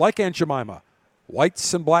 People like Aunt Jemima,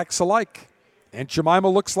 whites and blacks alike. Aunt Jemima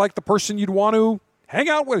looks like the person you'd want to hang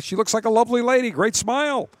out with. She looks like a lovely lady, great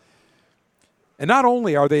smile. And not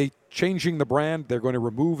only are they changing the brand, they're going to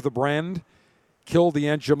remove the brand, kill the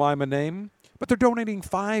Aunt Jemima name, but they're donating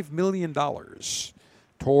 $5 million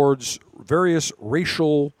towards various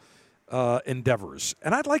racial endeavors.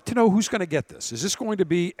 And I'd like to know who's going to get this. Is this going to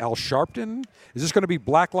be Al Sharpton? Is this going to be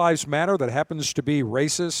Black Lives Matter that happens to be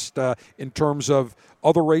racist in terms of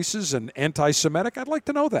other races and anti-Semitic? I'd like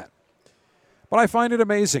to know that. But I find it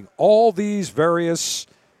amazing. All these various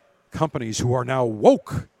companies who are now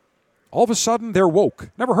woke, all of a sudden they're woke.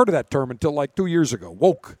 Never heard of that term until like 2 years ago,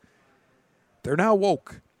 woke. They're now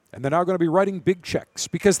woke. And they're now going to be writing big checks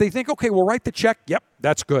because they think, okay, we'll write the check. Yep,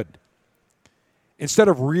 that's good. Instead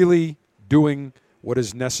of really doing what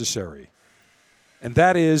is necessary. And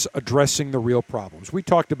that is addressing the real problems. We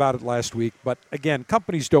talked about it last week, but again,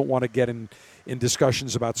 companies don't want to get in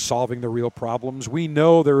discussions about solving the real problems. We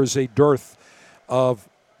know there is a dearth of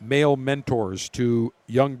male mentors to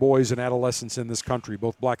young boys and adolescents in this country,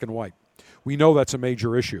 both black and white. We know that's a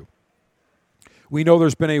major issue. We know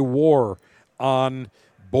there's been a war on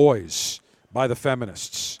boys by the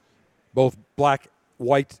feminists, both black,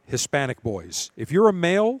 white, Hispanic boys. If you're a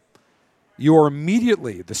male, you are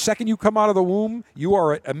immediately, the second you come out of the womb, you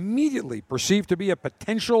are immediately perceived to be a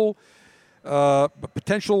potential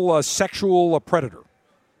sexual predator.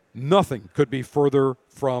 Nothing could be further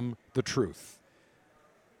from the truth.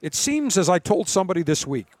 It seems, as I told somebody this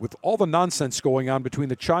week, with all the nonsense going on between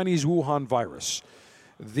the Chinese Wuhan virus,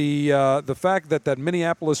 the fact that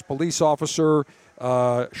Minneapolis police officer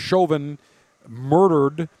Chauvin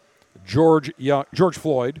murdered George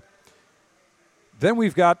Floyd, then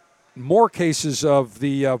we've got more cases of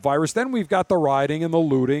the virus. Then we've got the rioting and the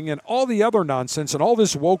looting and all the other nonsense and all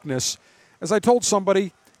this wokeness. As I told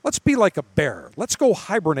somebody, let's be like a bear. Let's go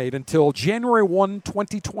hibernate until January 1,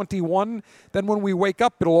 2021. Then when we wake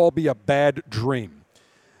up, it'll all be a bad dream.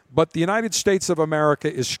 But the United States of America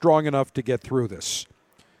is strong enough to get through this.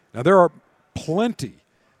 Now, there are plenty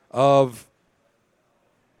of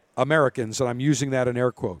Americans, and I'm using that in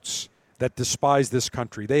air quotes, that despise this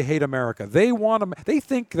country. They hate America. They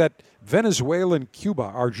think that Venezuela and Cuba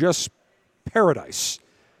are just paradise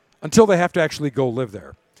until they have to actually go live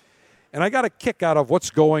there. And I got a kick out of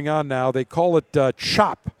what's going on now. They call it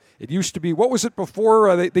CHOP. It used to be, what was it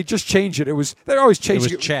before? They just changed it. They're always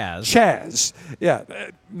changing it. It was Chaz. Chaz. Yeah,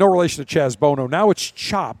 no relation to Chaz Bono. Now it's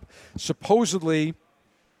CHOP. Supposedly,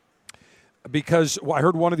 because I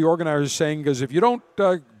heard one of the organizers saying, because if you don't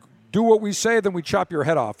do what we say, then we chop your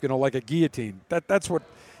head off, like a guillotine. That's what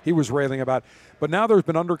he was railing about. But now there's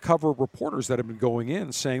been undercover reporters that have been going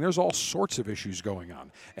in saying there's all sorts of issues going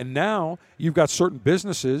on. And now you've got certain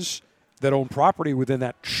businesses that own property within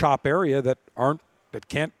that shop area that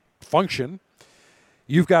can't function.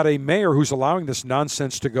 You've got a mayor who's allowing this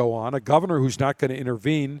nonsense to go on, a governor who's not going to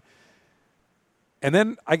intervene. And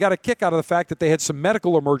then I got a kick out of the fact that they had some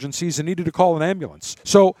medical emergencies and needed to call an ambulance.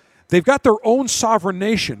 So they've got their own sovereign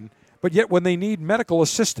nation, but yet when they need medical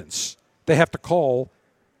assistance, they have to call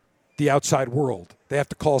the outside world. They have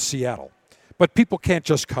to call Seattle. But people can't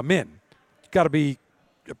just come in. You've got to be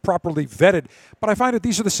properly vetted. But I find that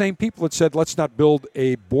these are the same people that said, let's not build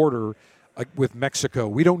a border with Mexico.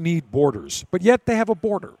 We don't need borders. But yet they have a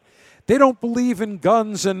border. They don't believe in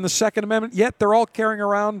guns and the Second Amendment, yet they're all carrying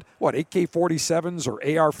around, AK-47s or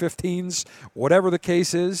AR-15s, whatever the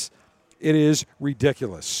case is. It is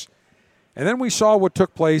ridiculous. And then we saw what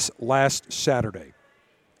took place last Saturday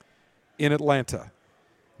in Atlanta.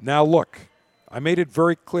 Now, look, I made it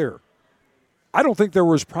very clear. I don't think there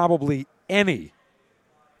was probably any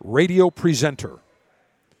radio presenter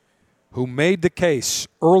who made the case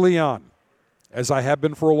early on, as I have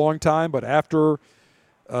been for a long time, but after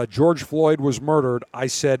George Floyd was murdered, I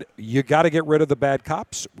said, you got to get rid of the bad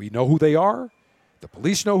cops. We know who they are. The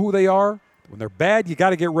police know who they are. When they're bad, you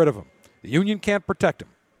got to get rid of them. The union can't protect them.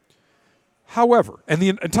 However, and the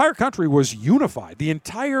entire country was unified. The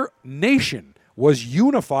entire nation was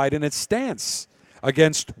unified in its stance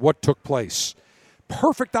against what took place.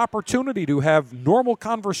 Perfect opportunity to have normal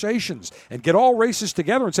conversations and get all races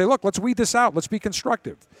together and say, look, let's weed this out. Let's be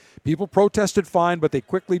constructive. People protested fine, but they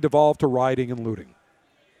quickly devolved to rioting and looting.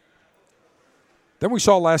 Then we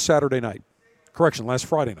saw last Friday night,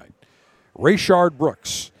 Rayshard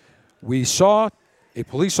Brooks. We saw a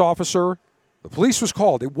police officer. The police was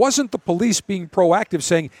called. It wasn't the police being proactive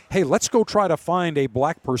saying, hey, let's go try to find a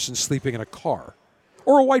black person sleeping in a car,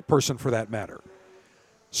 or a white person for that matter.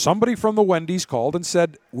 Somebody from the Wendy's called and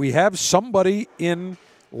said, we have somebody in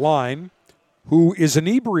line who is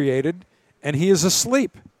inebriated and he is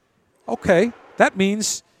asleep. Okay, that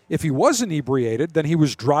means if he was inebriated, then he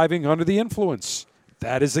was driving under the influence.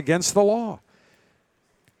 That is against the law.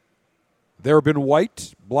 There have been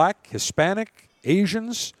white, black, Hispanic,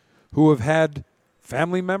 Asians who have had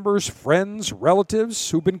family members, friends, relatives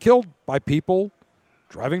who've been killed by people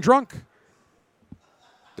driving drunk.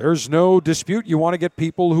 There's no dispute. You want to get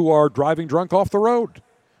people who are driving drunk off the road.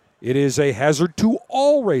 It is a hazard to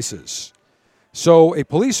all races. So a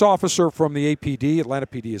police officer from the APD, Atlanta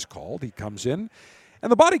PD is called. He comes in,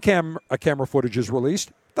 and the body camera footage is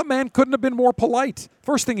released. The man couldn't have been more polite.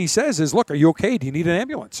 First thing he says is, look, are you okay? Do you need an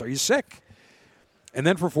ambulance? Are you sick? And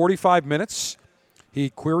then for 45 minutes, he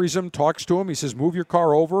queries him, talks to him. He says, move your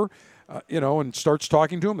car over, and starts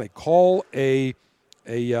talking to him. They call a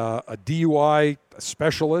DUI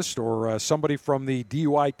specialist or somebody from the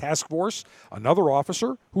DUI task force, another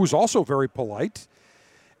officer who was also very polite,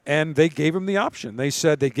 and they gave him the option. They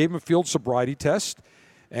said they gave him a field sobriety test,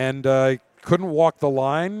 and couldn't walk the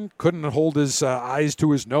line, couldn't hold his eyes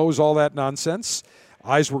to his nose, all that nonsense.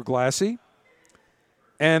 Eyes were glassy.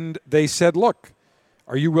 And they said, look,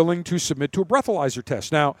 are you willing to submit to a breathalyzer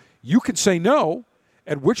test? Now, you can say no,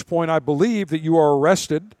 at which point I believe that you are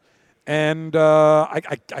arrested. And I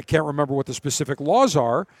can't remember what the specific laws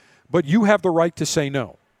are, but you have the right to say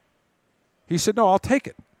no. He said, no, I'll take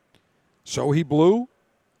it. So he blew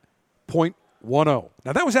 .10.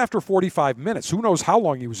 Now, that was after 45 minutes. Who knows how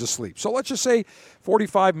long he was asleep? So let's just say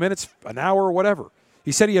 45 minutes, an hour, or whatever.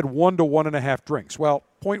 He said he had 1 to 1.5 drinks. Well,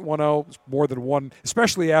 .10 is more than one,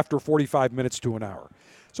 especially after 45 minutes to an hour.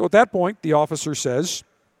 So at that point, the officer says,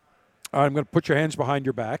 I'm going to put your hands behind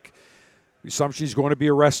your back. The assumption he's going to be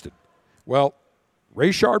arrested. Well,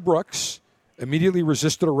 Rayshard Brooks immediately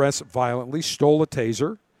resisted arrest violently, stole a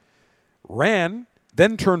taser, ran,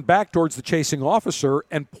 then turned back towards the chasing officer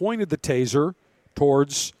and pointed the taser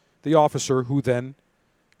towards the officer, who then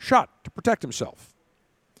shot to protect himself.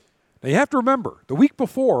 Now, you have to remember, the week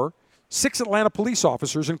before, 6 Atlanta police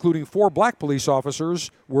officers, including 4 black police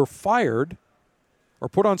officers, were fired or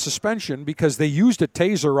put on suspension because they used a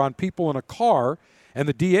taser on people in a car, and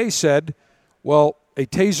the DA said, well, a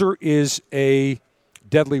taser is a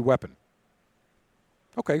deadly weapon.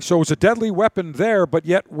 Okay, so it's a deadly weapon there, but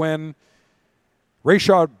yet when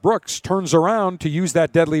Rayshard Brooks turns around to use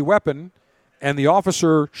that deadly weapon and the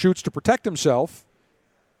officer shoots to protect himself,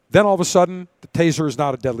 then all of a sudden the taser is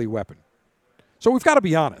not a deadly weapon. So we've got to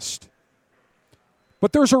be honest.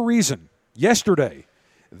 But there's a reason. Yesterday,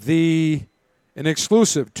 an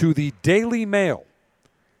exclusive to the Daily Mail,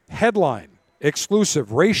 headline exclusive,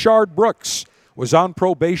 Rayshard Brooks was on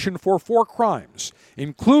probation for 4 crimes,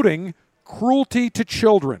 including cruelty to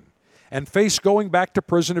children, and faced going back to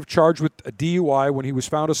prison if charged with a DUI when he was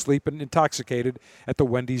found asleep and intoxicated at the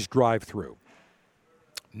Wendy's drive-thru.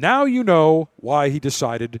 Now you know why he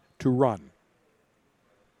decided to run.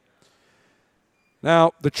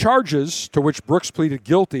 Now, the charges to which Brooks pleaded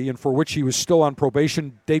guilty and for which he was still on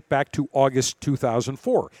probation date back to August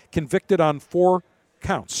 2004. Convicted on 4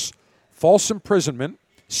 counts: false imprisonment,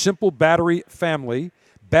 simple battery family,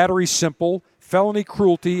 battery simple, felony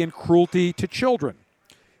cruelty, and cruelty to children.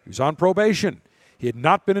 He was on probation. He had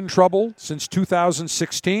not been in trouble since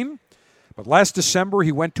 2016, but last December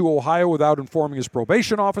he went to Ohio without informing his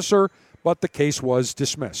probation officer, but the case was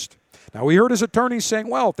dismissed. Now, we heard his attorneys saying,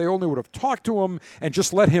 well, if they only would have talked to him and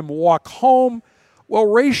just let him walk home. Well,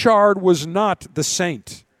 Rayshard was not the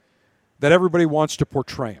saint that everybody wants to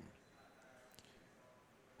portray him.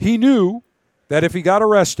 He knew that if he got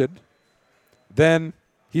arrested, then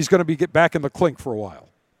he's going to get back in the clink for a while.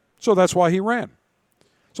 So that's why he ran.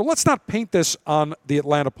 So let's not paint this on the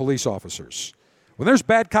Atlanta police officers. When there's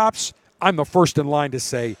bad cops, I'm the first in line to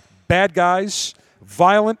say, bad guys,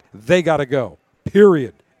 violent, they got to go.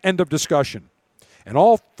 Period. End of discussion. And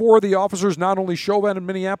all 4 of the officers, not only Chauvin and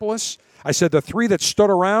Minneapolis, I said the 3 that stood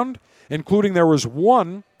around, including there was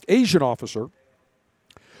 1 Asian officer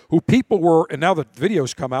who people were, and now the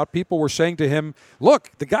videos come out, people were saying to him, look,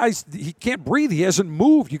 the guy's, he can't breathe, he hasn't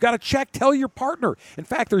moved, you got to check, tell your partner. In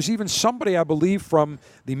fact, there's even somebody, I believe, from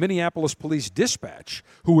the Minneapolis Police Dispatch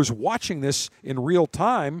who was watching this in real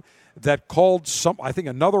time that called I think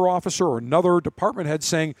another officer or another department head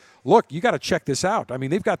saying, look, you got to check this out. I mean,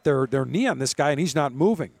 they've got their knee on this guy and he's not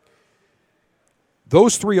moving.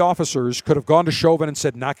 Those 3 officers could have gone to Chauvin and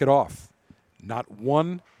said, knock it off. Not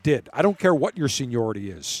one did. I don't care what your seniority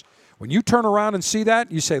is. When you turn around and see that,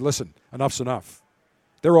 you say, listen, enough's enough.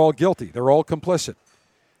 They're all guilty. They're all complicit.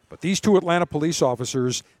 But these 2 Atlanta police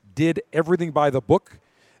officers did everything by the book.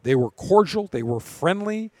 They were cordial. They were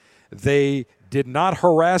friendly. They did not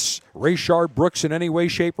harass Rayshard Brooks in any way,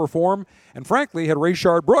 shape, or form. And frankly, had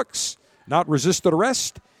Rayshard Brooks not resisted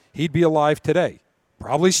arrest, he'd be alive today.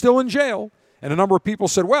 Probably still in jail. And a number of people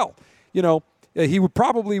said, well, you know, he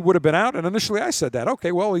would have been out. And initially I said that.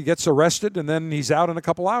 Okay, well, he gets arrested and then he's out in a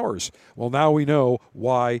couple hours. Well, now we know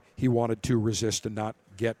why he wanted to resist and not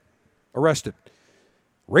get arrested.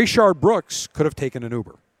 Rayshard Brooks could have taken an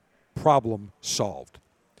Uber. Problem solved.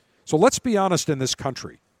 So let's be honest in this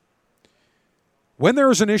country. When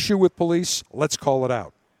there is an issue with police, let's call it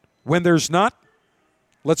out. When there's not,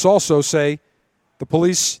 let's also say the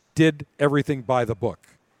police did everything by the book.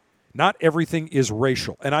 Not everything is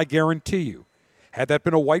racial. And I guarantee you, had that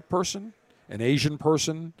been a white person, an Asian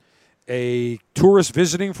person, a tourist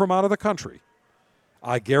visiting from out of the country,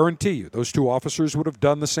 I guarantee you those 2 officers would have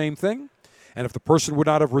done the same thing. And if the person would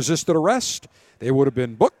not have resisted arrest, they would have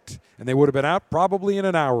been booked and they would have been out probably in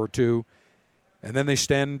an hour or 2. And then they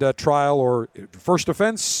stand trial or first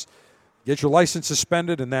offense, get your license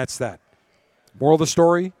suspended, and that's that. Moral of the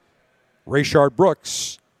story, Rayshard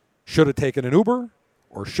Brooks should have taken an Uber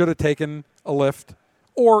or should have taken a Lyft,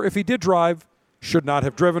 or if he did drive, should not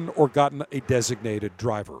have driven or gotten a designated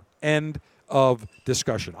driver. End of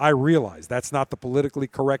discussion. I realize that's not the politically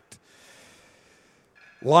correct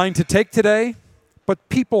line to take today, but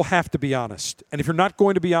people have to be honest. And if you're not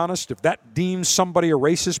going to be honest, if that deems somebody a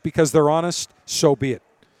racist because they're honest, so be it.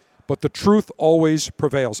 But the truth always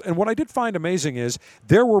prevails. And what I did find amazing is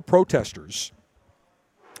there were protesters,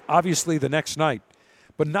 obviously the next night,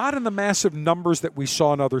 but not in the massive numbers that we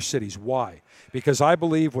saw in other cities. Why? Because I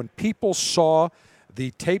believe when people saw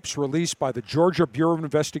the tapes released by the Georgia Bureau of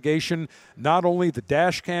Investigation, not only the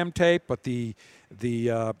dash cam tape, but the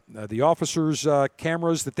officers'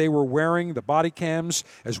 cameras that they were wearing, the body cams,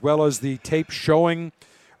 as well as the tape showing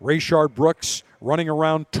Rayshard Brooks running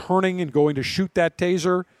around, turning and going to shoot that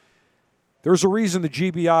taser. There's a reason the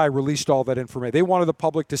GBI released all that information. They wanted the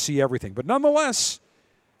public to see everything. But nonetheless,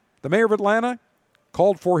 the mayor of Atlanta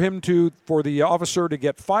called for the officer to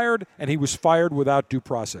get fired, and he was fired without due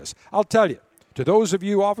process. I'll tell you, to those of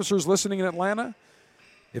you officers listening in Atlanta,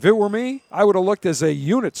 if it were me, I would have looked as a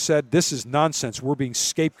unit, said, this is nonsense. We're being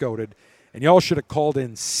scapegoated, and y'all should have called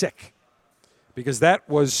in sick because that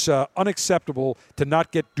was unacceptable to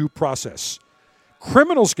not get due process.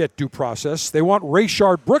 Criminals get due process. They want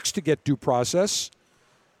Rayshard Brooks to get due process,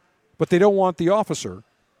 but they don't want the officer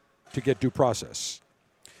to get due process.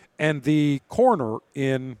 And the coroner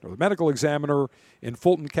the medical examiner in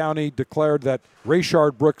Fulton County declared that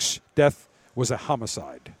Rayshard Brooks' death was a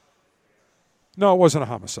homicide. No, it wasn't a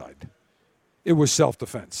homicide. It was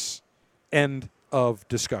self-defense. End of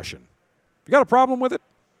discussion. If you got a problem with it,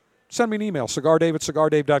 send me an email,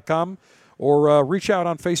 cigardave@cigardave.com, or reach out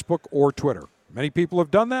on Facebook or Twitter. Many people have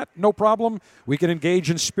done that. No problem. We can engage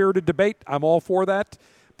in spirited debate. I'm all for that.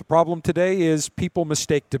 The problem today is people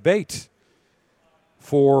mistake debate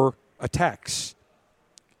for attacks.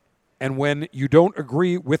 And when you don't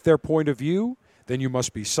agree with their point of view, then you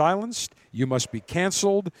must be silenced, you must be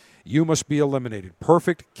canceled, you must be eliminated.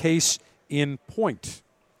 Perfect case in point.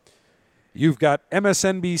 You've got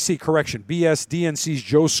BSDNC's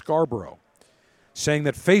Joe Scarborough saying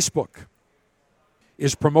that Facebook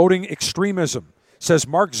is promoting extremism, says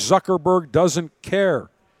Mark Zuckerberg doesn't care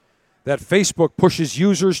that Facebook pushes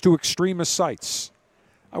users to extremist sites.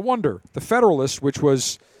 I wonder, the Federalist, which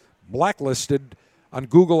was blacklisted on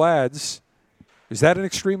Google Ads, is that an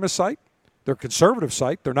extremist site? They're a conservative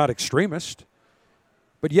site. They're not extremist.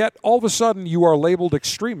 But yet, all of a sudden, you are labeled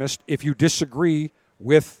extremist if you disagree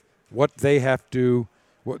with what they have to,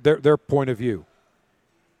 their point of view.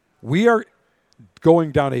 We are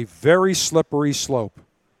going down a very slippery slope.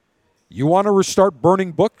 You want to start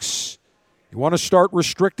burning books? You want to start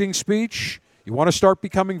restricting speech? You want to start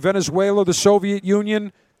becoming Venezuela, the Soviet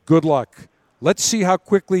Union? Good luck. Let's see how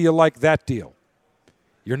quickly you like that deal.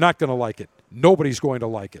 You're not going to like it. Nobody's going to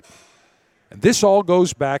like it. And this all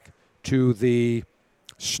goes back to the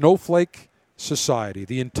snowflake society,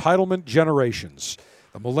 the entitlement generations,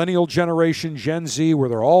 the millennial generation, Gen Z, where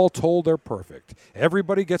they're all told they're perfect.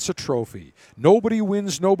 Everybody gets a trophy. Nobody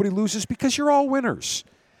wins, nobody loses, because you're all winners.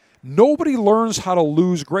 Nobody learns how to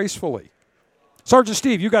lose gracefully. Sergeant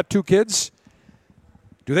Steve, you got 2 kids.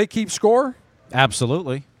 Do they keep score?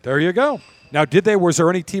 Absolutely. There you go. Now, was there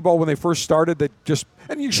any T-ball when they first started that just,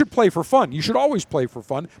 and you should play for fun. You should always play for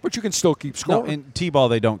fun, but you can still keep score. No, in T-ball,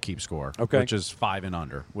 they don't keep score, okay, which is 5 and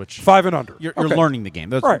under. 5 and under. You're okay. learning the game.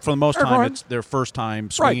 Right. For the most time, Everyone. it's their first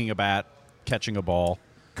time swinging a bat, catching a ball.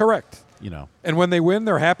 Correct. And when they win,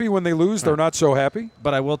 they're happy. When they lose, they're not so happy.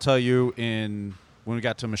 But I will tell you, when we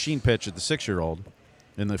got to machine pitch at the 6-year-old,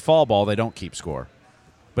 in the fall ball, they don't keep score.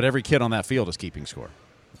 But every kid on that field is keeping score.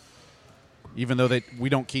 Even though we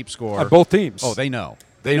don't keep score. On both teams. Oh, they know.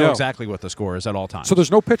 They know exactly what the score is at all times. So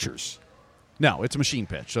there's no pitchers? No, it's a machine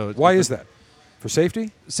pitch. So why is that? For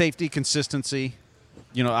safety? Safety, consistency.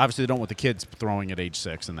 Obviously they don't want the kids throwing at age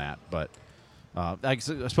 6 and that, but I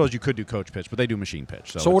suppose you could do coach pitch, but they do machine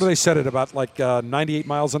pitch. So what do they set it about, like 98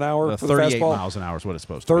 miles an hour for the 38 fastball? miles an hour is what it's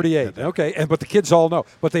supposed to be. 38, okay. But the kids all know.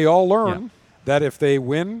 But they all learn that if they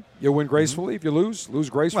win, you win gracefully. If you lose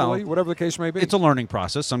gracefully, whatever the case may be. It's a learning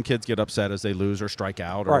process. Some kids get upset as they lose or strike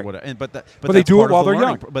out or whatever. But they do it while they're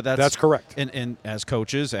young. But that's correct. And as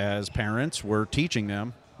coaches, as parents, we're teaching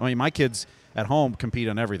them. I mean, my kids at home compete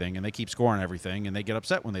on everything, and they keep scoring everything, and they get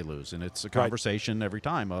upset when they lose. And it's a conversation every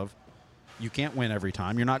time of, you can't win every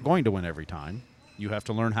time. You're not going to win every time. You have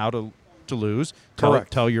to learn how to lose.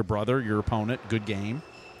 Correct. Tell your brother, your opponent, good game.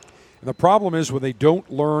 And the problem is when they don't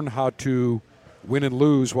learn how to win and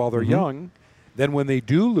lose while they're young, then when they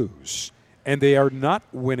do lose and they are not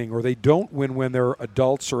winning or they don't win when they're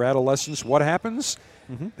adults or adolescents, what happens?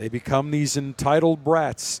 They become these entitled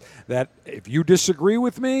brats that if you disagree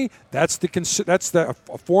with me, that's a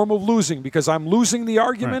form of losing because I'm losing the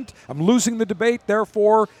argument, I'm losing the debate,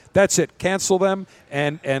 therefore that's it. Cancel them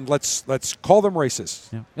and let's call them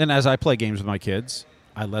racist. Yeah. And as I play games with my kids,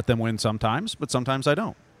 I let them win sometimes, but sometimes I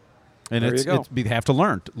don't. And they have to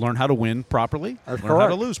learn how to win properly, learn how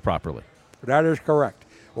to lose properly. That is correct.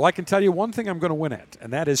 Well, I can tell you one thing I'm going to win at,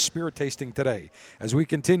 and that is spirit tasting today. As we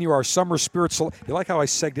continue our summer spirit you like how I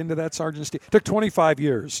segged into that, Sergeant Steve? It took 25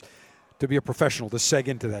 years to be a professional to seg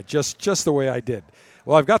into that, just the way I did.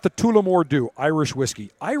 Well, I've got the Tullamore Dew Irish whiskey.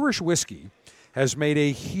 Irish whiskey has made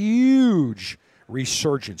a huge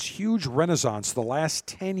resurgence, huge renaissance the last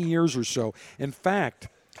 10 years or so. In fact,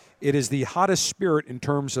 it is the hottest spirit in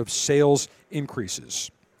terms of sales increases.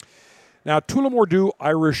 Now, Tullamore Dew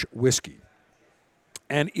Irish whiskey.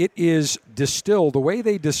 And it is distilled, the way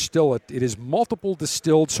they distill it, it is multiple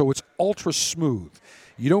distilled, so it's ultra smooth.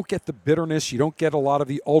 You don't get the bitterness, you don't get a lot of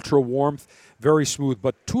the ultra warmth, very smooth.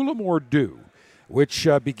 But Tullamore Dew, which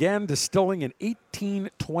began distilling in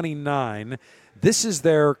 1829, this is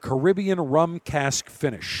their Caribbean rum cask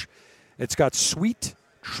finish. It's got sweet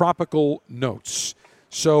tropical notes.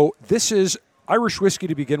 So this is Irish whiskey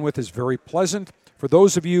to begin with, is very pleasant. For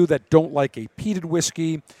those of you that don't like a peated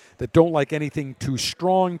whiskey, that don't like anything too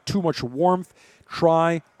strong, too much warmth,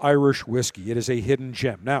 try Irish whiskey. It is a hidden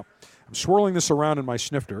gem. Now, I'm swirling this around in my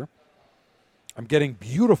snifter. I'm getting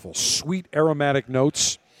beautiful, sweet, aromatic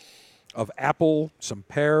notes of apple, some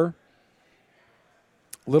pear,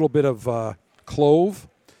 a little bit of clove.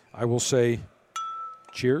 I will say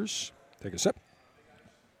cheers. Take a sip.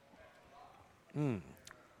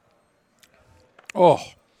 Oh,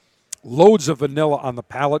 loads of vanilla on the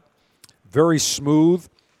palate. Very smooth.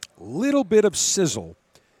 Little bit of sizzle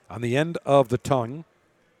on the end of the tongue,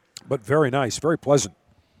 but very nice, very pleasant.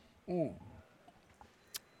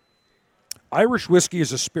 Irish whiskey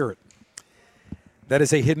is a spirit that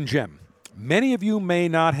is a hidden gem. Many of you may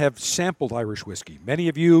not have sampled Irish whiskey. Many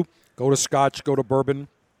of you go to Scotch, go to bourbon.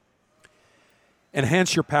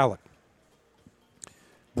 Enhance your palate.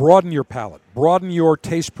 Broaden your palate. Broaden your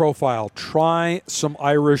taste profile. Try some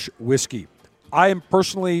Irish whiskey. I am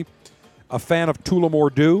personally a fan of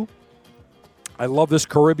Tullamore Dew. I love this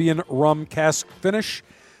Caribbean rum cask finish,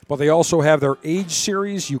 but they also have their age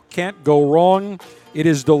series. You can't go wrong. It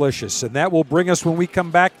is delicious. And that will bring us, when we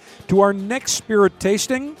come back, to our next spirit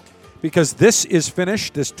tasting, because this is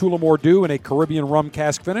finished, this Tullamore Dew in a Caribbean rum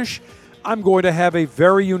cask finish. I'm going to have a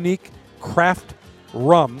very unique craft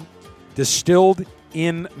rum distilled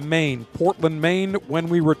in Maine, Portland, Maine. When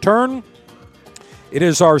we return, it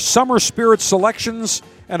is our summer spirit selections,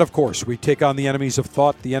 and of course, we take on the enemies of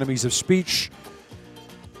thought, the enemies of speech.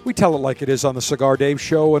 We tell it like it is on the Cigar Dave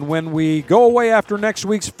Show, and when we go away after next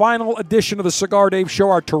week's final edition of the Cigar Dave Show,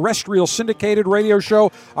 our terrestrial syndicated radio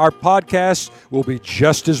show, our podcast will be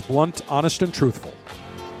just as blunt, honest, and truthful.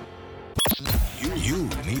 You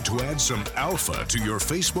need to add some alpha to your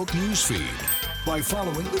Facebook newsfeed. By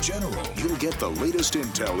following The General, you'll get the latest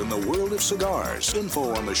intel in the world of cigars,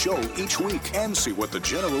 info on the show each week, and see what The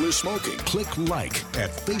General is smoking. Click like at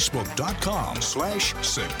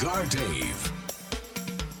facebook.com/CigarDave.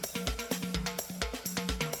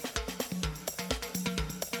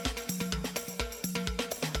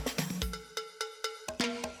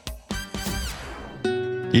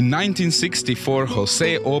 In 1964,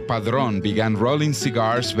 Jose O. Padron began rolling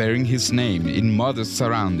cigars bearing his name in modest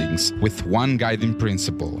surroundings with one guiding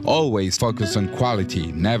principle: always focus on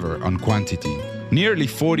quality, never on quantity. Nearly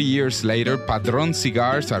 40 years later, Padron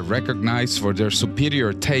cigars are recognized for their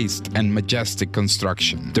superior taste and majestic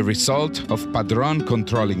construction, the result of Padron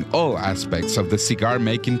controlling all aspects of the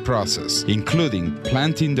cigar-making process, including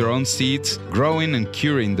planting their own seeds, growing and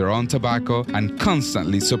curing their own tobacco, and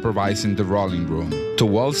constantly supervising the rolling room. To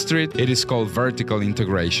Wall Street, it is called vertical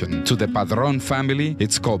integration. To the Padron family,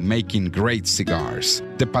 it's called making great cigars.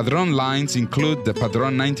 The Padron lines include the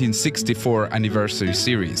Padron 1964 Anniversary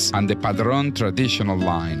Series and the Padron Traditional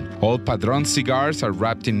line. All Padron cigars are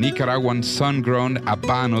wrapped in Nicaraguan sun-grown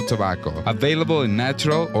Habano tobacco, available in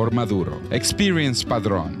natural or Maduro. Experience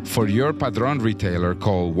Padron. For your Padron retailer,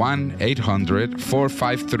 call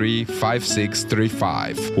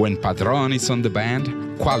 1-800-453-5635. When Padron is on the band,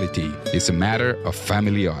 quality is a matter of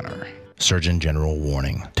family honor. Surgeon General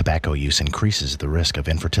warning. Tobacco use increases the risk of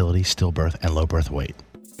infertility, stillbirth, and low birth weight.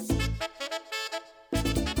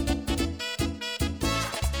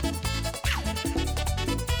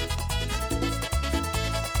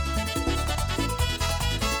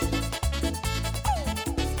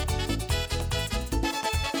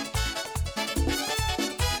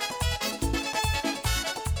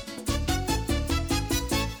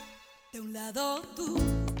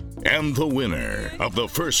 And the winner of the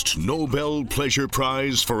first Nobel Pleasure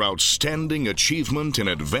Prize for Outstanding Achievement in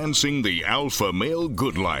Advancing the Alpha Male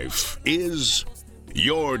Good Life is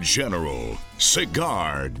your General,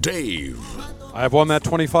 Cigar Dave. I have won that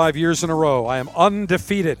 25 years in a row. I am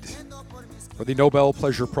undefeated for the Nobel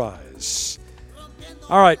Pleasure Prize.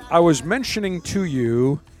 All right, I was mentioning to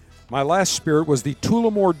you my last spirit was the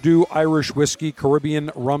Tullamore Dew Irish Whiskey Caribbean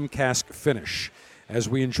Rum Cask Finish, as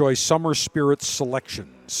we enjoy summer spirit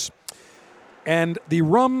selections. And the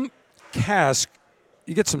rum cask,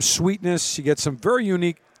 you get some sweetness, you get some very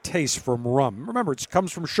unique taste from rum. Remember, it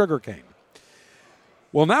comes from sugarcane.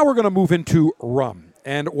 Well, now we're going to move into rum.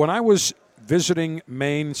 And when I was visiting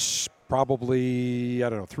Maine, probably,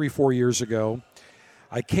 3-4 years ago,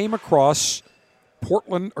 I came across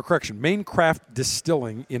Maine Craft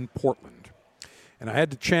Distilling in Portland. And I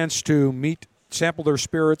had the chance to sample their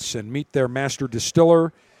spirits and meet their master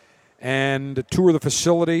distiller and tour the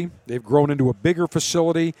facility. They've grown into a bigger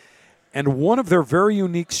facility. And one of their very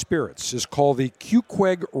unique spirits is called the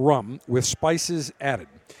Queequeg Rum with spices added.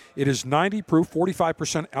 It is 90 proof,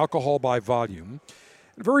 45% alcohol by volume.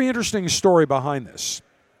 A very interesting story behind this.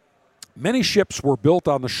 Many ships were built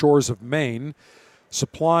on the shores of Maine,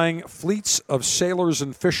 supplying fleets of sailors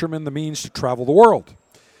and fishermen the means to travel the world.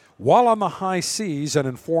 While on the high seas and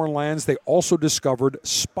in foreign lands, they also discovered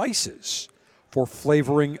spices for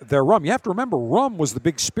flavoring their rum. You have to remember, rum was the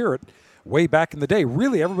big spirit way back in the day.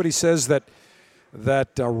 Really, everybody says that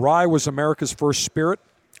rye was America's first spirit.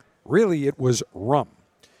 Really, it was rum.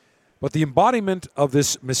 But the embodiment of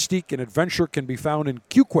this mystique and adventure can be found in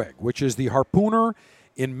Queequeg, which is the harpooner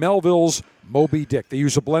in Melville's Moby Dick. They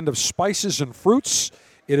use a blend of spices and fruits.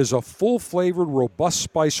 It is a full-flavored, robust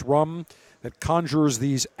spice rum that conjures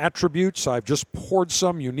these attributes. I've just poured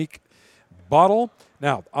some unique bottle.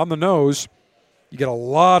 Now, on the nose, you get a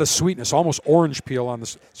lot of sweetness, almost orange peel on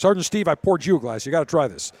this. Sergeant Steve, I poured you a glass. You got to try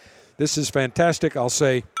this. This is fantastic. I'll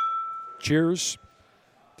say cheers.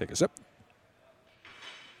 Take a sip.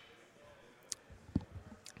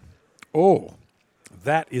 Oh,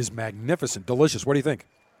 that is magnificent. Delicious. What do you think?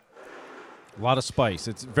 A lot of spice.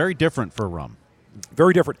 It's very different for rum.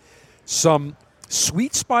 Very different. Some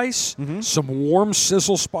sweet spice, some warm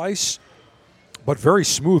sizzle spice, but very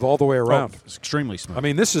smooth all the way around. It's extremely smooth. I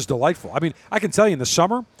mean, this is delightful. I mean, I can tell you in the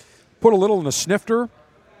summer, put a little in a snifter,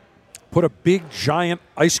 put a big, giant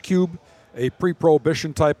ice cube, a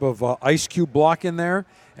pre-prohibition type of ice cube block in there,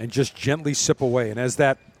 and just gently sip away. And as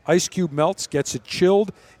that ice cube melts, gets it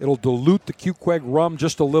chilled, it'll dilute the Queequeg rum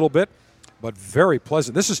just a little bit, but very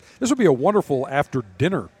pleasant. This would be a wonderful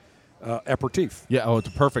after-dinner aperitif. Yeah, it's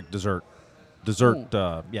a perfect dessert.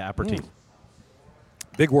 Aperitif.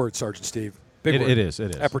 Big word, Sergeant Steve. Big word. It is.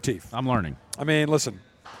 Aperitif. I'm learning. I mean, listen,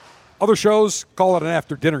 other shows call it an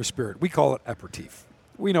after-dinner spirit. We call it aperitif.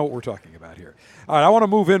 We know what we're talking about here. All right, I want to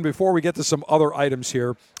move in before we get to some other items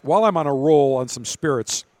here. While I'm on a roll on some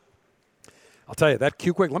spirits, I'll tell you, that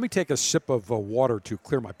Queequeg, let me take a sip of water to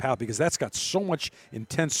clear my palate because that's got so much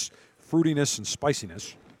intense fruitiness and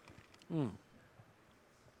spiciness.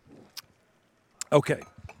 Okay,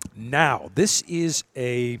 now this is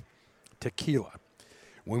a tequila.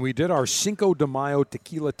 When we did our Cinco de Mayo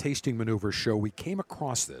tequila tasting maneuver show, we came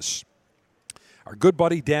across this. Our good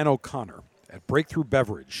buddy Dan O'Connor at Breakthrough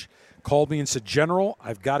Beverage called me and said, General,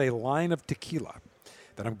 I've got a line of tequila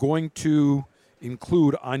that I'm going to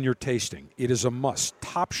include on your tasting. It is a must.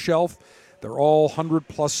 Top shelf. They're all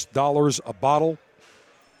 $100+ a bottle.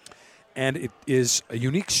 And it is a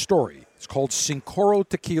unique story. It's called Cincoro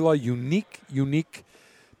Tequila. Unique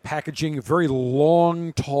packaging. A very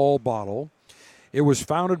long, tall bottle. It was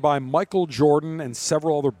founded by Michael Jordan and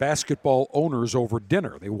several other basketball owners over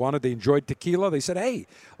dinner. They enjoyed tequila. They said, hey,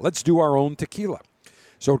 let's do our own tequila.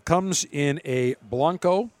 So it comes in a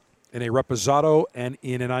Blanco, in a Reposado, and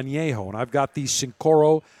in an Añejo. And I've got the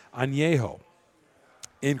Cincoro Añejo.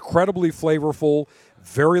 Incredibly flavorful,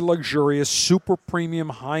 very luxurious, super premium,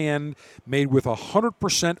 high-end, made with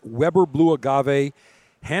 100% Weber Blue Agave,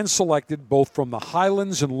 hand-selected both from the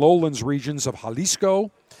highlands and lowlands regions of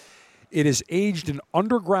Jalisco. It is aged in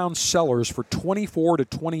underground cellars for 24 to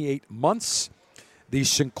 28 months. The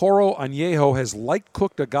Cincoro Añejo has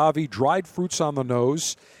light-cooked agave, dried fruits on the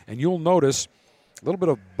nose, and you'll notice a little bit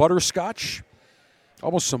of butterscotch,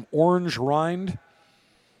 almost some orange rind.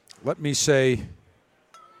 Let me say,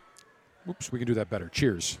 oops, we can do that better.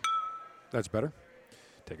 Cheers. That's better.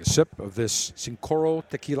 Take a sip of this Cincoro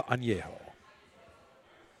Tequila Añejo.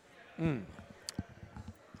 And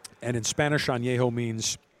in Spanish, Añejo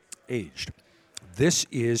means aged. This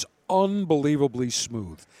is unbelievably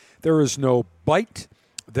smooth. There is no bite.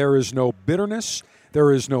 There is no bitterness.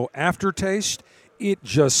 There is no aftertaste. It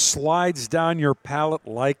just slides down your palate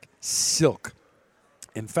like silk.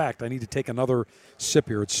 In fact, I need to take another sip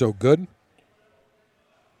here. It's so good.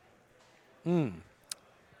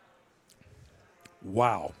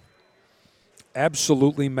 Wow.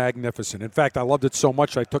 Absolutely magnificent. In fact, I loved it so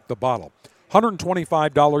much I took the bottle.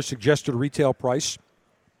 $125 suggested retail price.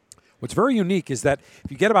 What's very unique is that if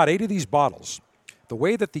you get about 8 of these bottles, the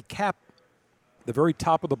way that the cap, the very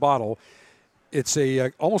top of the bottle, it's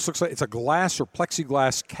almost looks like it's a glass or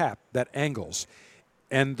plexiglass cap that angles.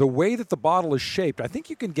 And the way that the bottle is shaped, I think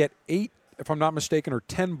you can get 8, if I'm not mistaken, or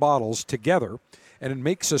 10 bottles together, and it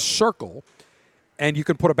makes a circle, and you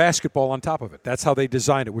can put a basketball on top of it. That's how they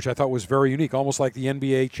designed it, which I thought was very unique, almost like the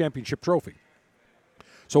NBA championship trophy.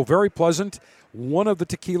 So very pleasant. One of the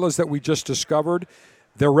tequilas that we just discovered,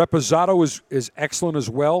 their Reposado is excellent as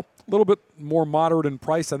well. A little bit more moderate in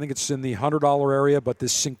price. I think it's in the $100 area, but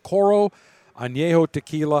this Cincoro Añejo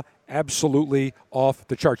tequila, absolutely off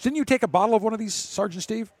the charts. Didn't you take a bottle of one of these, Sergeant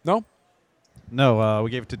Steve? No? No,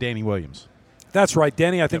 we gave it to Danny Williams. That's right.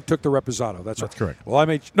 Danny, I think, took the Reposado. That's right. correct. Well,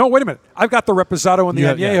 no, wait a minute. I've got the Reposado and the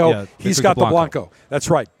Añejo. Yeah. He's got the Blanco. That's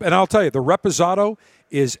right. And I'll tell you, the Reposado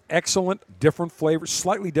is excellent, different flavors,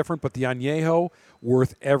 slightly different, but the Añejo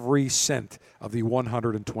worth every cent of the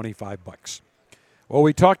 $125. Well,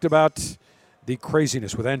 we talked about the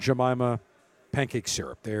craziness with Aunt Jemima pancake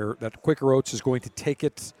syrup. That Quaker Oats is going to take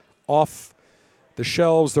it off the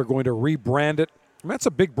shelves. They're going to rebrand it. I mean, that's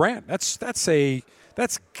a big brand. That's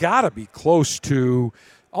got to be close to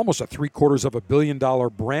almost a $750 million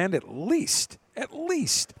brand at least.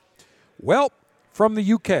 Well, from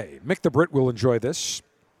the UK. Mick the Brit will enjoy this.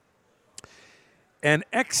 An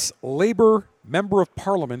ex-Labour member of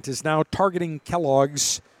Parliament is now targeting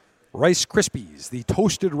Kellogg's Rice Krispies, the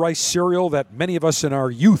toasted rice cereal that many of us in our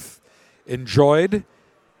youth enjoyed,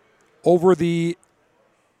 over the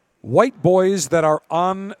white boys that are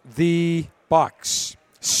on the box.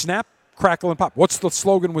 Snap, crackle, and pop. What's the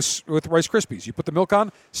slogan with Rice Krispies? You put the milk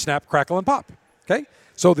on, snap, crackle, and pop. Okay?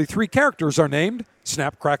 So the three characters are named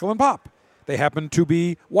Snap, Crackle, and Pop. They happen to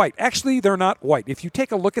be white. Actually, they're not white. If you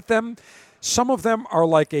take a look at them, some of them are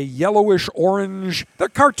like a yellowish orange. They're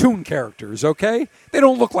cartoon characters, okay? They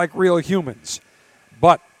don't look like real humans.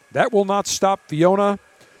 But that will not stop Fiona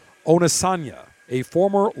Onasanya, a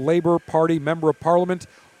former Labour Party member of Parliament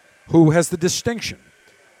who has the distinction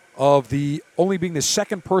of only being the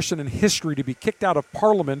second person in history to be kicked out of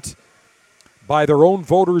Parliament by their own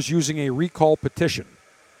voters using a recall petition.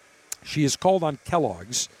 She has called on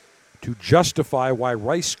Kellogg's to justify why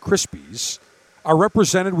Rice Krispies are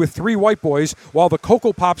represented with three white boys while the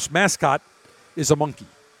Cocoa Pops mascot is a monkey.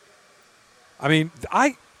 I mean,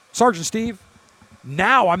 Sergeant Steve,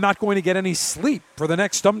 now I'm not going to get any sleep for the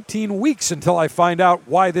next umpteen weeks until I find out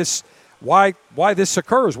why this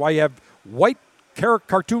occurs, why you have white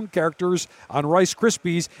cartoon characters on Rice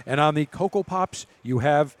Krispies, and on the Cocoa Pops you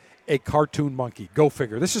have a cartoon monkey. Go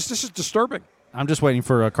figure. This is disturbing. I'm just waiting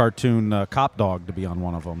for a cartoon cop dog to be on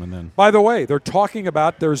one of them, and then. By the way, they're talking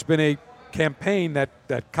about there's been a campaign that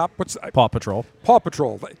Paw Patrol. Paw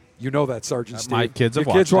Patrol. You know that, Sergeant Steve. My kids have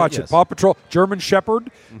Your kids watch watched it. yes. Paw Patrol. German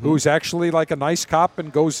Shepherd, who's actually like a nice cop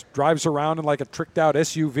and drives around in like a tricked out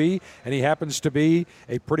SUV, and he happens to be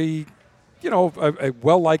a pretty, a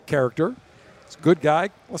well-liked character. He's a good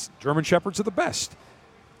guy. Listen, German Shepherds are the best.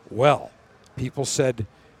 Well, people said,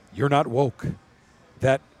 you're not woke.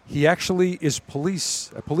 That he actually is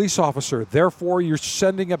a police officer. Therefore, you're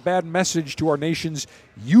sending a bad message to our nation's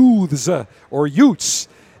youths, or youths,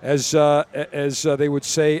 as they would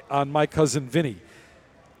say on My Cousin Vinny.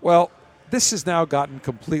 Well, this has now gotten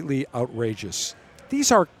completely outrageous.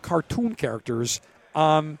 These are cartoon characters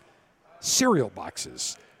on cereal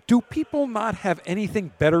boxes. Do people not have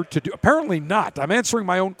anything better to do? Apparently not. I'm answering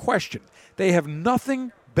my own question. They have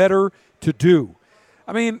nothing better to do.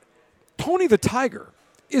 I mean, Tony the Tiger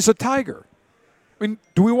is a tiger. I mean,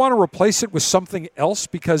 do we want to replace it with something else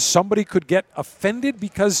because somebody could get offended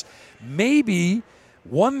because maybe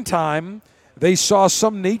one time they saw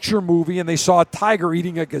some nature movie and they saw a tiger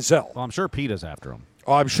eating a gazelle? Well, I'm sure PETA's after him.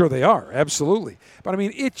 Oh, I'm sure they are. Absolutely. But, I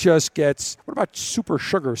mean, it just gets... What about Super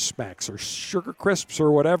Sugar Smacks or Sugar Crisps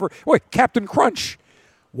or whatever? Wait, Captain Crunch.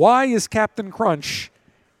 Why is Captain Crunch...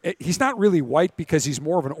 He's not really white because he's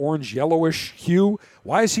more of an orange-yellowish hue.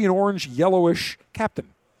 Why is he an orange-yellowish captain?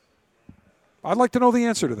 I'd like to know the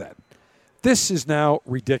answer to that. This is now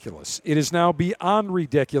ridiculous. It is now beyond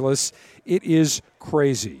ridiculous. It is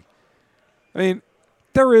crazy. I mean,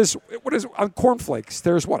 there is... What is on cornflakes?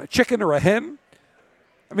 There's what, a chicken or a hen?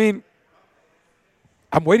 I mean,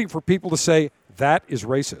 I'm waiting for people to say that is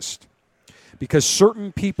racist because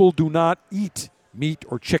certain people do not eat meat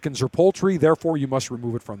or chickens or poultry, therefore you must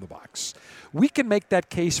remove it from the box. We can make that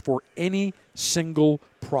case for any single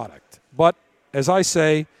product. But, as I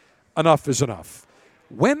say, enough is enough.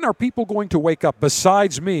 When are people going to wake up,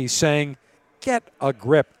 besides me, saying, get a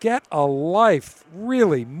grip, get a life,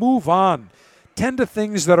 really, move on, tend to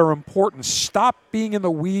things that are important, stop being in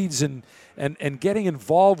the weeds and getting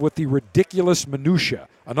involved with the ridiculous minutia.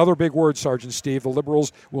 Another big word, Sergeant Steve, the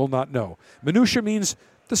liberals will not know. Minutia means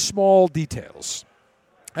the small details.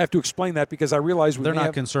 I have to explain that because I realize they're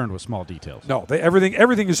not concerned with small details. No,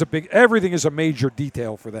 everything is a major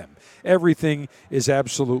detail for them. Everything is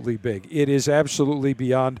absolutely big. It is absolutely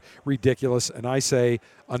beyond ridiculous, and I say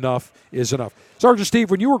enough is enough. Sergeant Steve,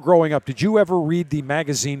 when you were growing up, did you ever read the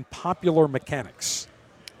magazine Popular Mechanics?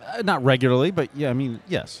 Not regularly, but yeah, I mean,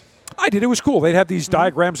 yes. I did. It was cool. They'd have these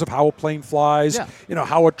diagrams of how a plane flies,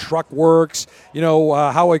 how a truck works,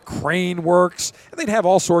 how a crane works. And they'd have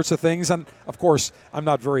all sorts of things. And, of course, I'm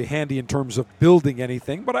not very handy in terms of building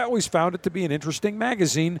anything, but I always found it to be an interesting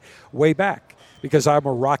magazine way back because I'm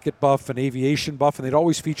a rocket buff, an aviation buff, and they'd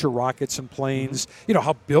always feature rockets and planes,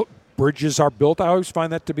 how bridges are built. I always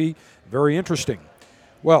find that to be very interesting.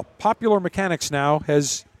 Well, Popular Mechanics now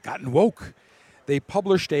has gotten woke. They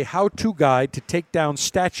published a how-to guide to take down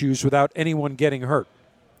statues without anyone getting hurt.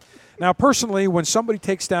 Now, personally, when somebody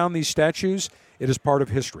takes down these statues, it is part of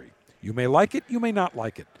history. You may like it, you may not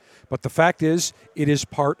like it. But the fact is, it is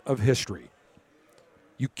part of history.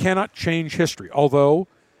 You cannot change history, although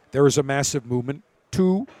there is a massive movement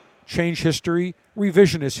to change history,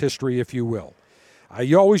 revisionist history, if you will.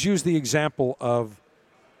 You always use the example of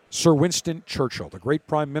Sir Winston Churchill, the great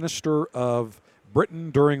Prime Minister of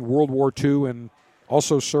Britain during World War II and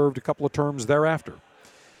also served a couple of terms thereafter.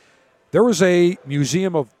 There was a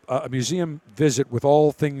museum visit with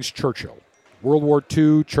all things Churchill. World War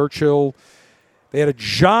II, Churchill. They had a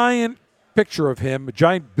giant picture of him, a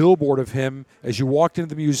giant billboard of him as you walked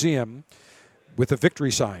into the museum with a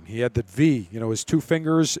victory sign. He had the V, his two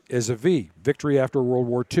fingers is a V, victory after World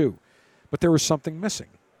War II. But there was something missing.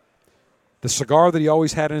 The cigar that he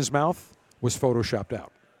always had in his mouth was photoshopped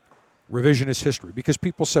out. Revisionist history, because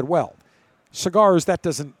people said, well, cigars, that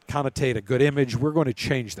doesn't connotate a good image. We're going to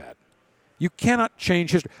change that. You cannot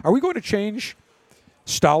change history. Are we going to change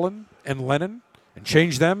Stalin and Lenin and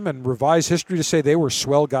change them and revise history to say they were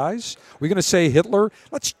swell guys? Are we going to say Hitler?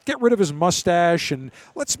 Let's get rid of his mustache and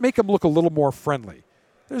let's make him look a little more friendly.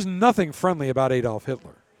 There's nothing friendly about Adolf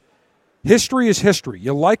Hitler. History is history.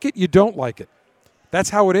 You like it, you don't like it. That's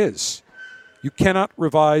how it is. You cannot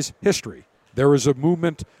revise history. There is a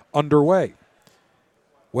movement underway.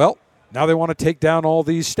 Well, now they want to take down all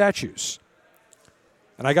these statues.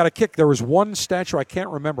 And I got a kick. There was one statue, I can't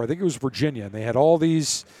remember. I think it was Virginia. And they had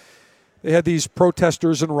these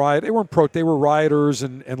protesters and riot. They were rioters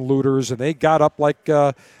and looters, and they got up like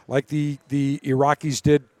the Iraqis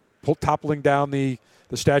did, toppling down the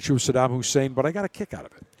statue of Saddam Hussein. But I got a kick out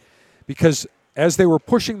of it. Because as they were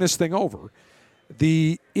pushing this thing over,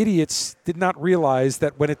 the idiots did not realize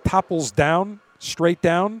that when it topples down, straight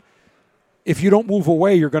down, if you don't move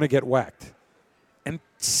away, you're going to get whacked. And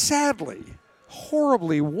sadly,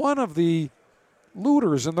 horribly, one of the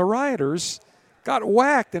looters and the rioters got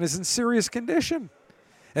whacked and is in serious condition.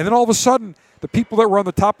 And then all of a sudden, the people that were on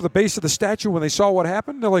the top of the base of the statue, when they saw what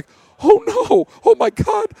happened, they're like, oh no, oh my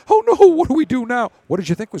God, oh no, what do we do now? What did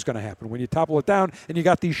you think was going to happen when you topple it down and you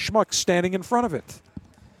got these schmucks standing in front of it?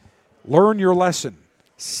 Learn your lesson.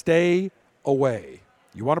 Stay away.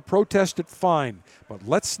 You want to protest it, fine, but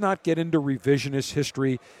let's not get into revisionist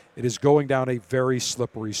history. It is going down a very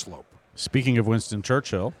slippery slope. Speaking of Winston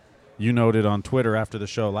Churchill, you noted on Twitter after the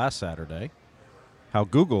show last Saturday how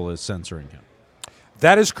Google is censoring him.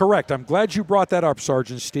 That is correct. I'm glad you brought that up,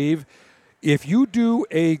 Sergeant Steve. If you do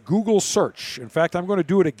a Google search, in fact, I'm going to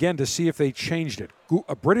do it again to see if they changed it.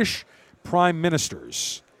 British prime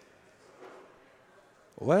ministers.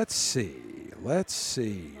 Let's see.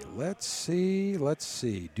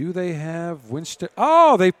 Do they have Winston?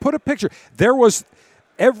 Oh, they put a picture. There was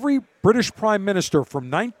every British prime minister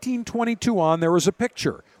from 1922 on, there was a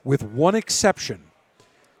picture, with one exception.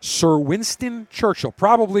 Sir Winston Churchill,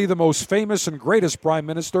 probably the most famous and greatest prime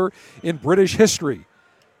minister in British history.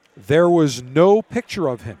 There was no picture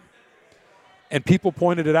of him. And people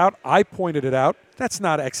pointed it out. I pointed it out. That's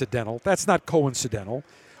not accidental. That's not coincidental.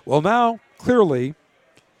 Well, now, clearly,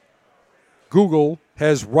 Google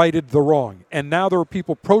has righted the wrong. And now there are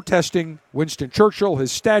people protesting Winston Churchill,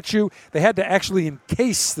 his statue. They had to actually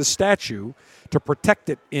encase the statue to protect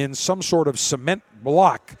it in some sort of cement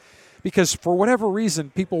block because for whatever reason,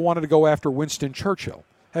 people wanted to go after Winston Churchill.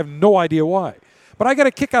 I have no idea why. But I got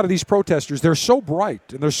a kick out of these protesters. They're so bright,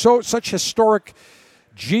 and they're such historic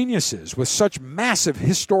geniuses with such massive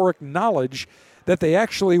historic knowledge that they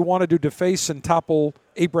actually wanted to deface and topple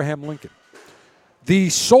Abraham Lincoln. The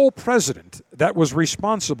sole president that was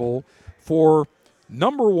responsible for,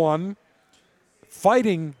 number one,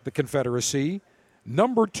 fighting the Confederacy,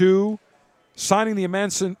 number two, signing the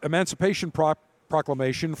Emancipation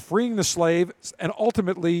Proclamation, freeing the slave, and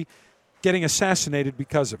ultimately getting assassinated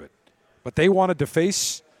because of it. But they wanted to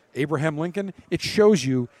deface Abraham Lincoln. It shows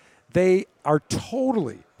you they are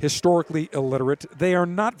totally historically illiterate. They are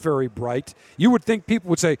not very bright. You would think people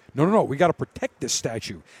would say, no, we got to protect this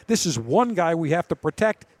statue. This is one guy we have to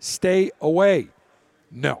protect. Stay away.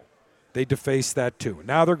 No, they defaced that too.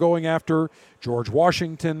 Now they're going after George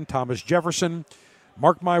Washington, Thomas Jefferson.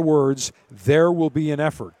 Mark my words, there will be an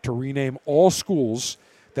effort to rename all schools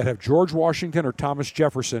that have George Washington or Thomas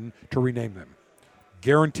Jefferson to rename them.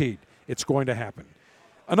 Guaranteed. It's going to happen.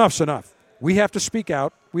 Enough's enough. We have to speak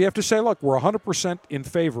out. We have to say, look, we're 100% in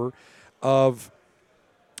favor of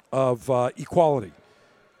equality.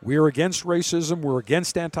 We are against racism. We're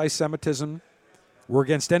against anti-Semitism. We're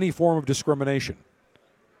against any form of discrimination.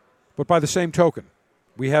 But by the same token,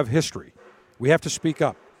 we have history. We have to speak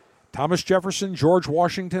up. Thomas Jefferson, George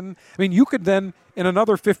Washington. I mean, you could then, in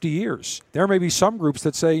another 50 years, there may be some groups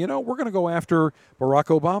that say, we're going to go after Barack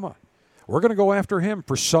Obama. We're going to go after him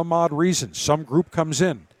for some odd reason. Some group comes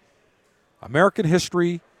in. American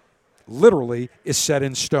history literally is set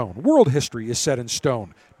in stone. World history is set in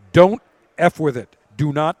stone. Don't F with it.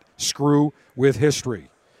 Do not screw with history.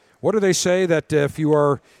 What do they say? That if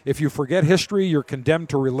you forget history, you're condemned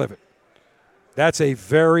to relive it. That's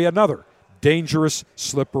another dangerous,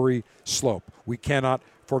 slippery slope. We cannot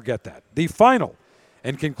forget that. The final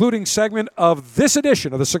and concluding segment of this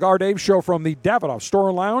edition of the Cigar Dave Show from the Davidoff Store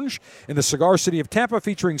and Lounge in the Cigar City of Tampa,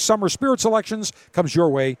 featuring summer spirit selections, comes your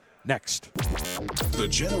way next. The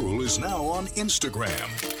General is now on Instagram.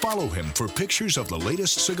 Follow him for pictures of the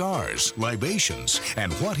latest cigars, libations,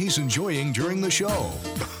 and what he's enjoying during the show.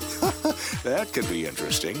 That could be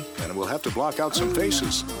interesting, and we'll have to block out some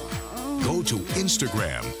faces. Go to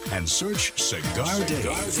Instagram and search Cigar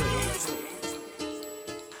Dave.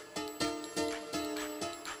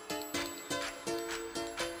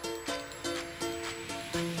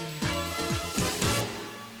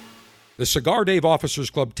 The Cigar Dave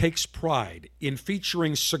Officers Club takes pride in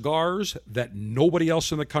featuring cigars that nobody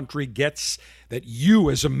else in the country gets, that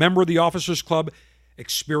you, as a member of the Officers Club,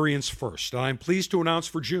 experience first. And I'm pleased to announce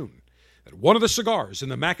for June that one of the cigars in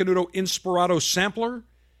the Macanudo Inspirado Sampler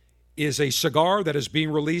is a cigar that is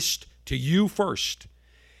being released to you first.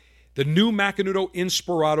 The new Macanudo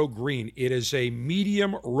Inspirado Green. It is a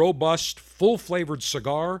medium, robust, full-flavored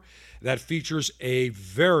cigar that features a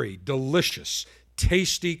very delicious,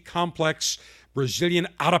 tasty, complex Brazilian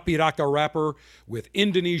Arapiraca wrapper with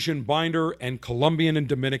Indonesian binder and Colombian and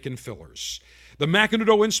Dominican fillers. The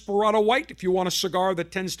Macanudo Inspirado White, if you want a cigar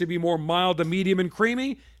that tends to be more mild to medium and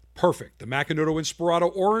creamy, perfect. The Macanudo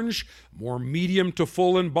Inspirado Orange, more medium to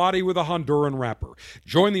full in body with a Honduran wrapper.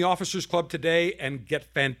 Join the Officers Club today and get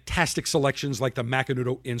fantastic selections like the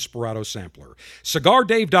Macanudo Inspirado Sampler.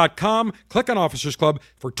 CigarDave.com, click on Officers Club.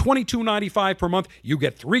 For $22.95 per month, you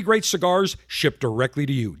get 3 great cigars shipped directly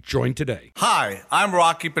to you. Join today. Hi, I'm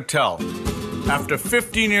Rocky Patel. After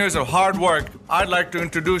 15 years of hard work, I'd like to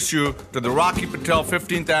introduce you to the Rocky Patel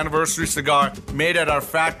 15th Anniversary cigar made at our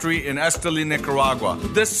factory in Esteli, Nicaragua.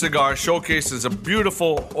 This cigar showcases a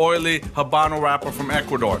beautiful, oily Habano wrapper from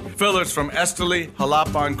Ecuador. Fillers from Esteli,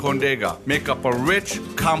 Jalapa, and Condega make up a rich,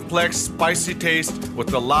 complex, spicy taste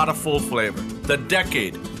with a lot of full flavor. The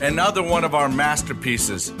Decade, another one of our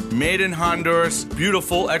masterpieces. Made in Honduras,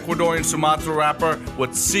 beautiful Ecuadorian Sumatra wrapper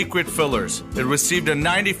with secret fillers. It received a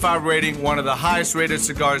 95 rating, one of the highest rated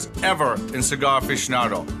cigars ever in Cigar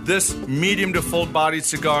Aficionado. This medium to full bodied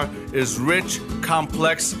cigar is rich,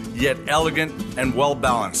 complex, yet elegant and well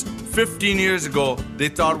balanced. 15 years ago, they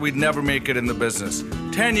thought we'd never make it in the business.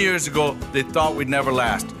 10 years ago, they thought we'd never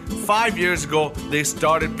last. 5 years ago, they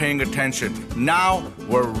started paying attention. Now,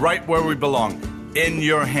 we're right where we belong, in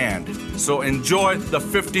your hand. So enjoy the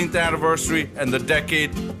 15th anniversary and the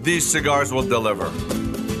decade these cigars will deliver.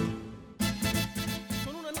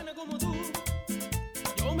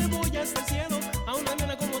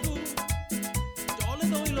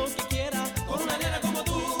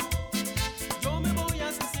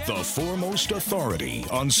 The foremost authority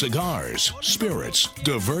on cigars, spirits,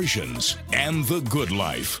 diversions, and the good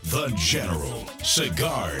life. The General,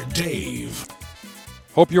 Cigar Dave.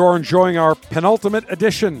 Hope you are enjoying our penultimate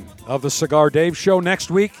edition of the Cigar Dave Show.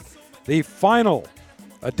 Next week, the final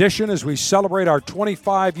edition as we celebrate our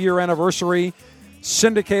 25-year anniversary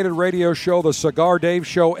syndicated radio show. The Cigar Dave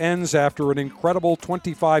Show ends after an incredible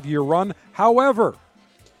 25-year run. However,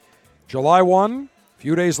 July 1, a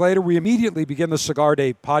few days later, we immediately begin the Cigar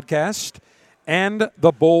Dave podcast and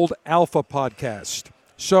the Bold Alpha podcast.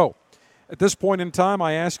 So, at this point in time,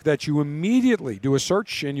 I ask that you immediately do a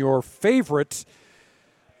search in your favorite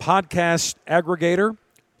podcast aggregator,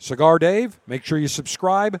 Cigar Dave. Make sure you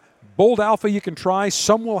subscribe. Bold Alpha you can try.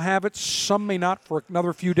 Some will have it, some may not for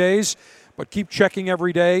another few days, but keep checking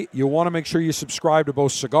every day. You'll want to make sure you subscribe to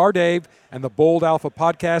both Cigar Dave and the Bold Alpha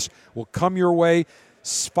podcast. Will come your way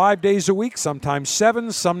 5 days a week, sometimes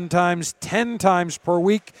 7, sometimes 10 times per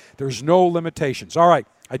week. There's no limitations. All right,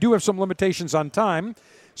 I do have some limitations on time,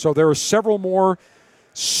 so there are several more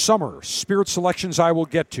summer spirit selections I will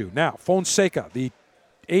get to. Now, Fonseca, the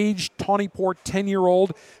aged Tawny Port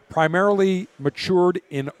 10-year-old, primarily matured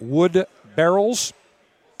in wood barrels.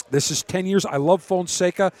 This is 10 years. I love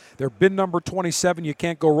Fonseca. Their bin number 27 you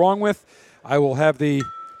can't go wrong with. I will have the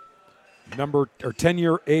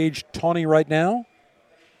 10-year aged Tawny right now.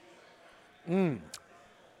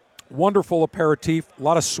 Wonderful aperitif, a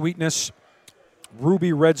lot of sweetness,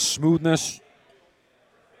 ruby red smoothness.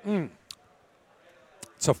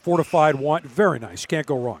 It's a fortified wine, very nice, can't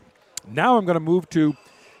go wrong. Now I'm going to move to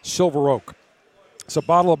Silver Oak. It's a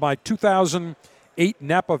bottle of my 2008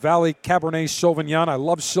 Napa Valley Cabernet Sauvignon. I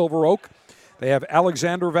love Silver Oak. They have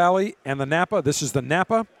Alexander Valley and the Napa. This is the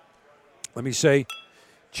Napa. Let me say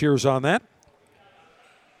cheers on that.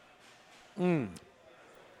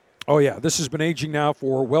 Oh, yeah, this has been aging now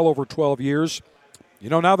for well over 12 years. You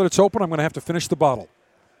know, now that it's open, I'm going to have to finish the bottle.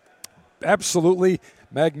 Absolutely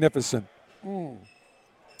magnificent.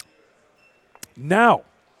 Now,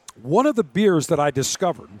 one of the beers that I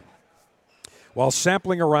discovered while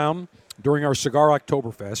sampling around during our Cigar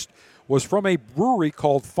Oktoberfest was from a brewery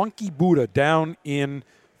called Funky Buddha down in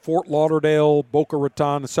Fort Lauderdale, Boca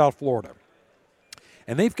Raton, South Florida.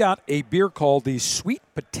 And they've got a beer called the Sweet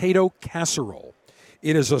Potato Casserole.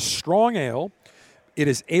 It is a strong ale. It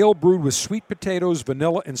is ale brewed with sweet potatoes,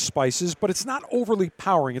 vanilla, and spices, but it's not overly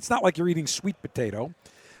powering. It's not like you're eating sweet potato,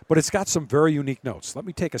 but it's got some very unique notes. Let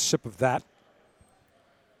me take a sip of that.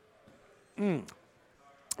 And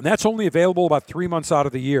that's only available about 3 months out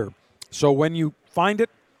of the year. So when you find it,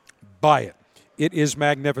 buy it. It is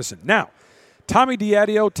magnificent. Now, Tommy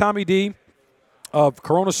Diadio, Tommy D of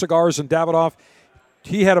Corona Cigars in Davidoff,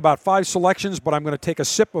 he had about 5 selections, but I'm going to take a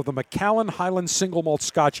sip of the Macallan Highland Single Malt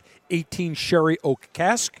Scotch 18 Sherry Oak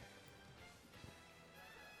Cask.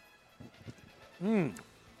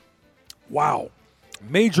 Wow.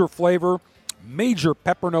 Major flavor, major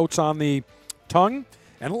pepper notes on the tongue.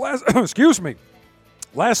 And lastly,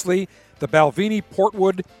 the Balvenie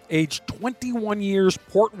Portwood, aged 21 years,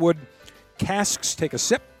 Portwood casks. Take a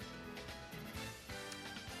sip.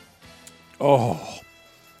 Oh,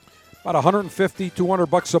 about $150,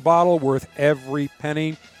 $200 a bottle, worth every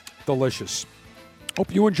penny. Delicious.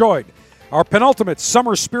 Hope you enjoyed our penultimate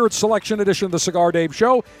Summer Spirit Selection edition of the Cigar Dave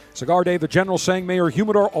Show. Cigar Dave, the General, saying, may your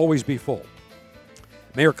humidor always be full.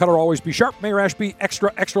 May your cutter always be sharp. May your ash be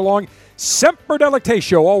extra, extra long. Semper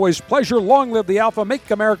Delectatio, always pleasure. Long live the Alpha.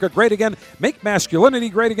 Make America great again. Make masculinity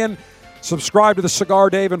great again. Subscribe to the Cigar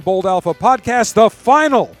Dave and Bold Alpha podcast. The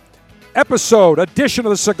final edition of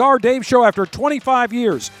the Cigar Dave Show after 25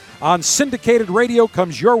 years on syndicated radio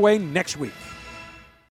comes your way next week.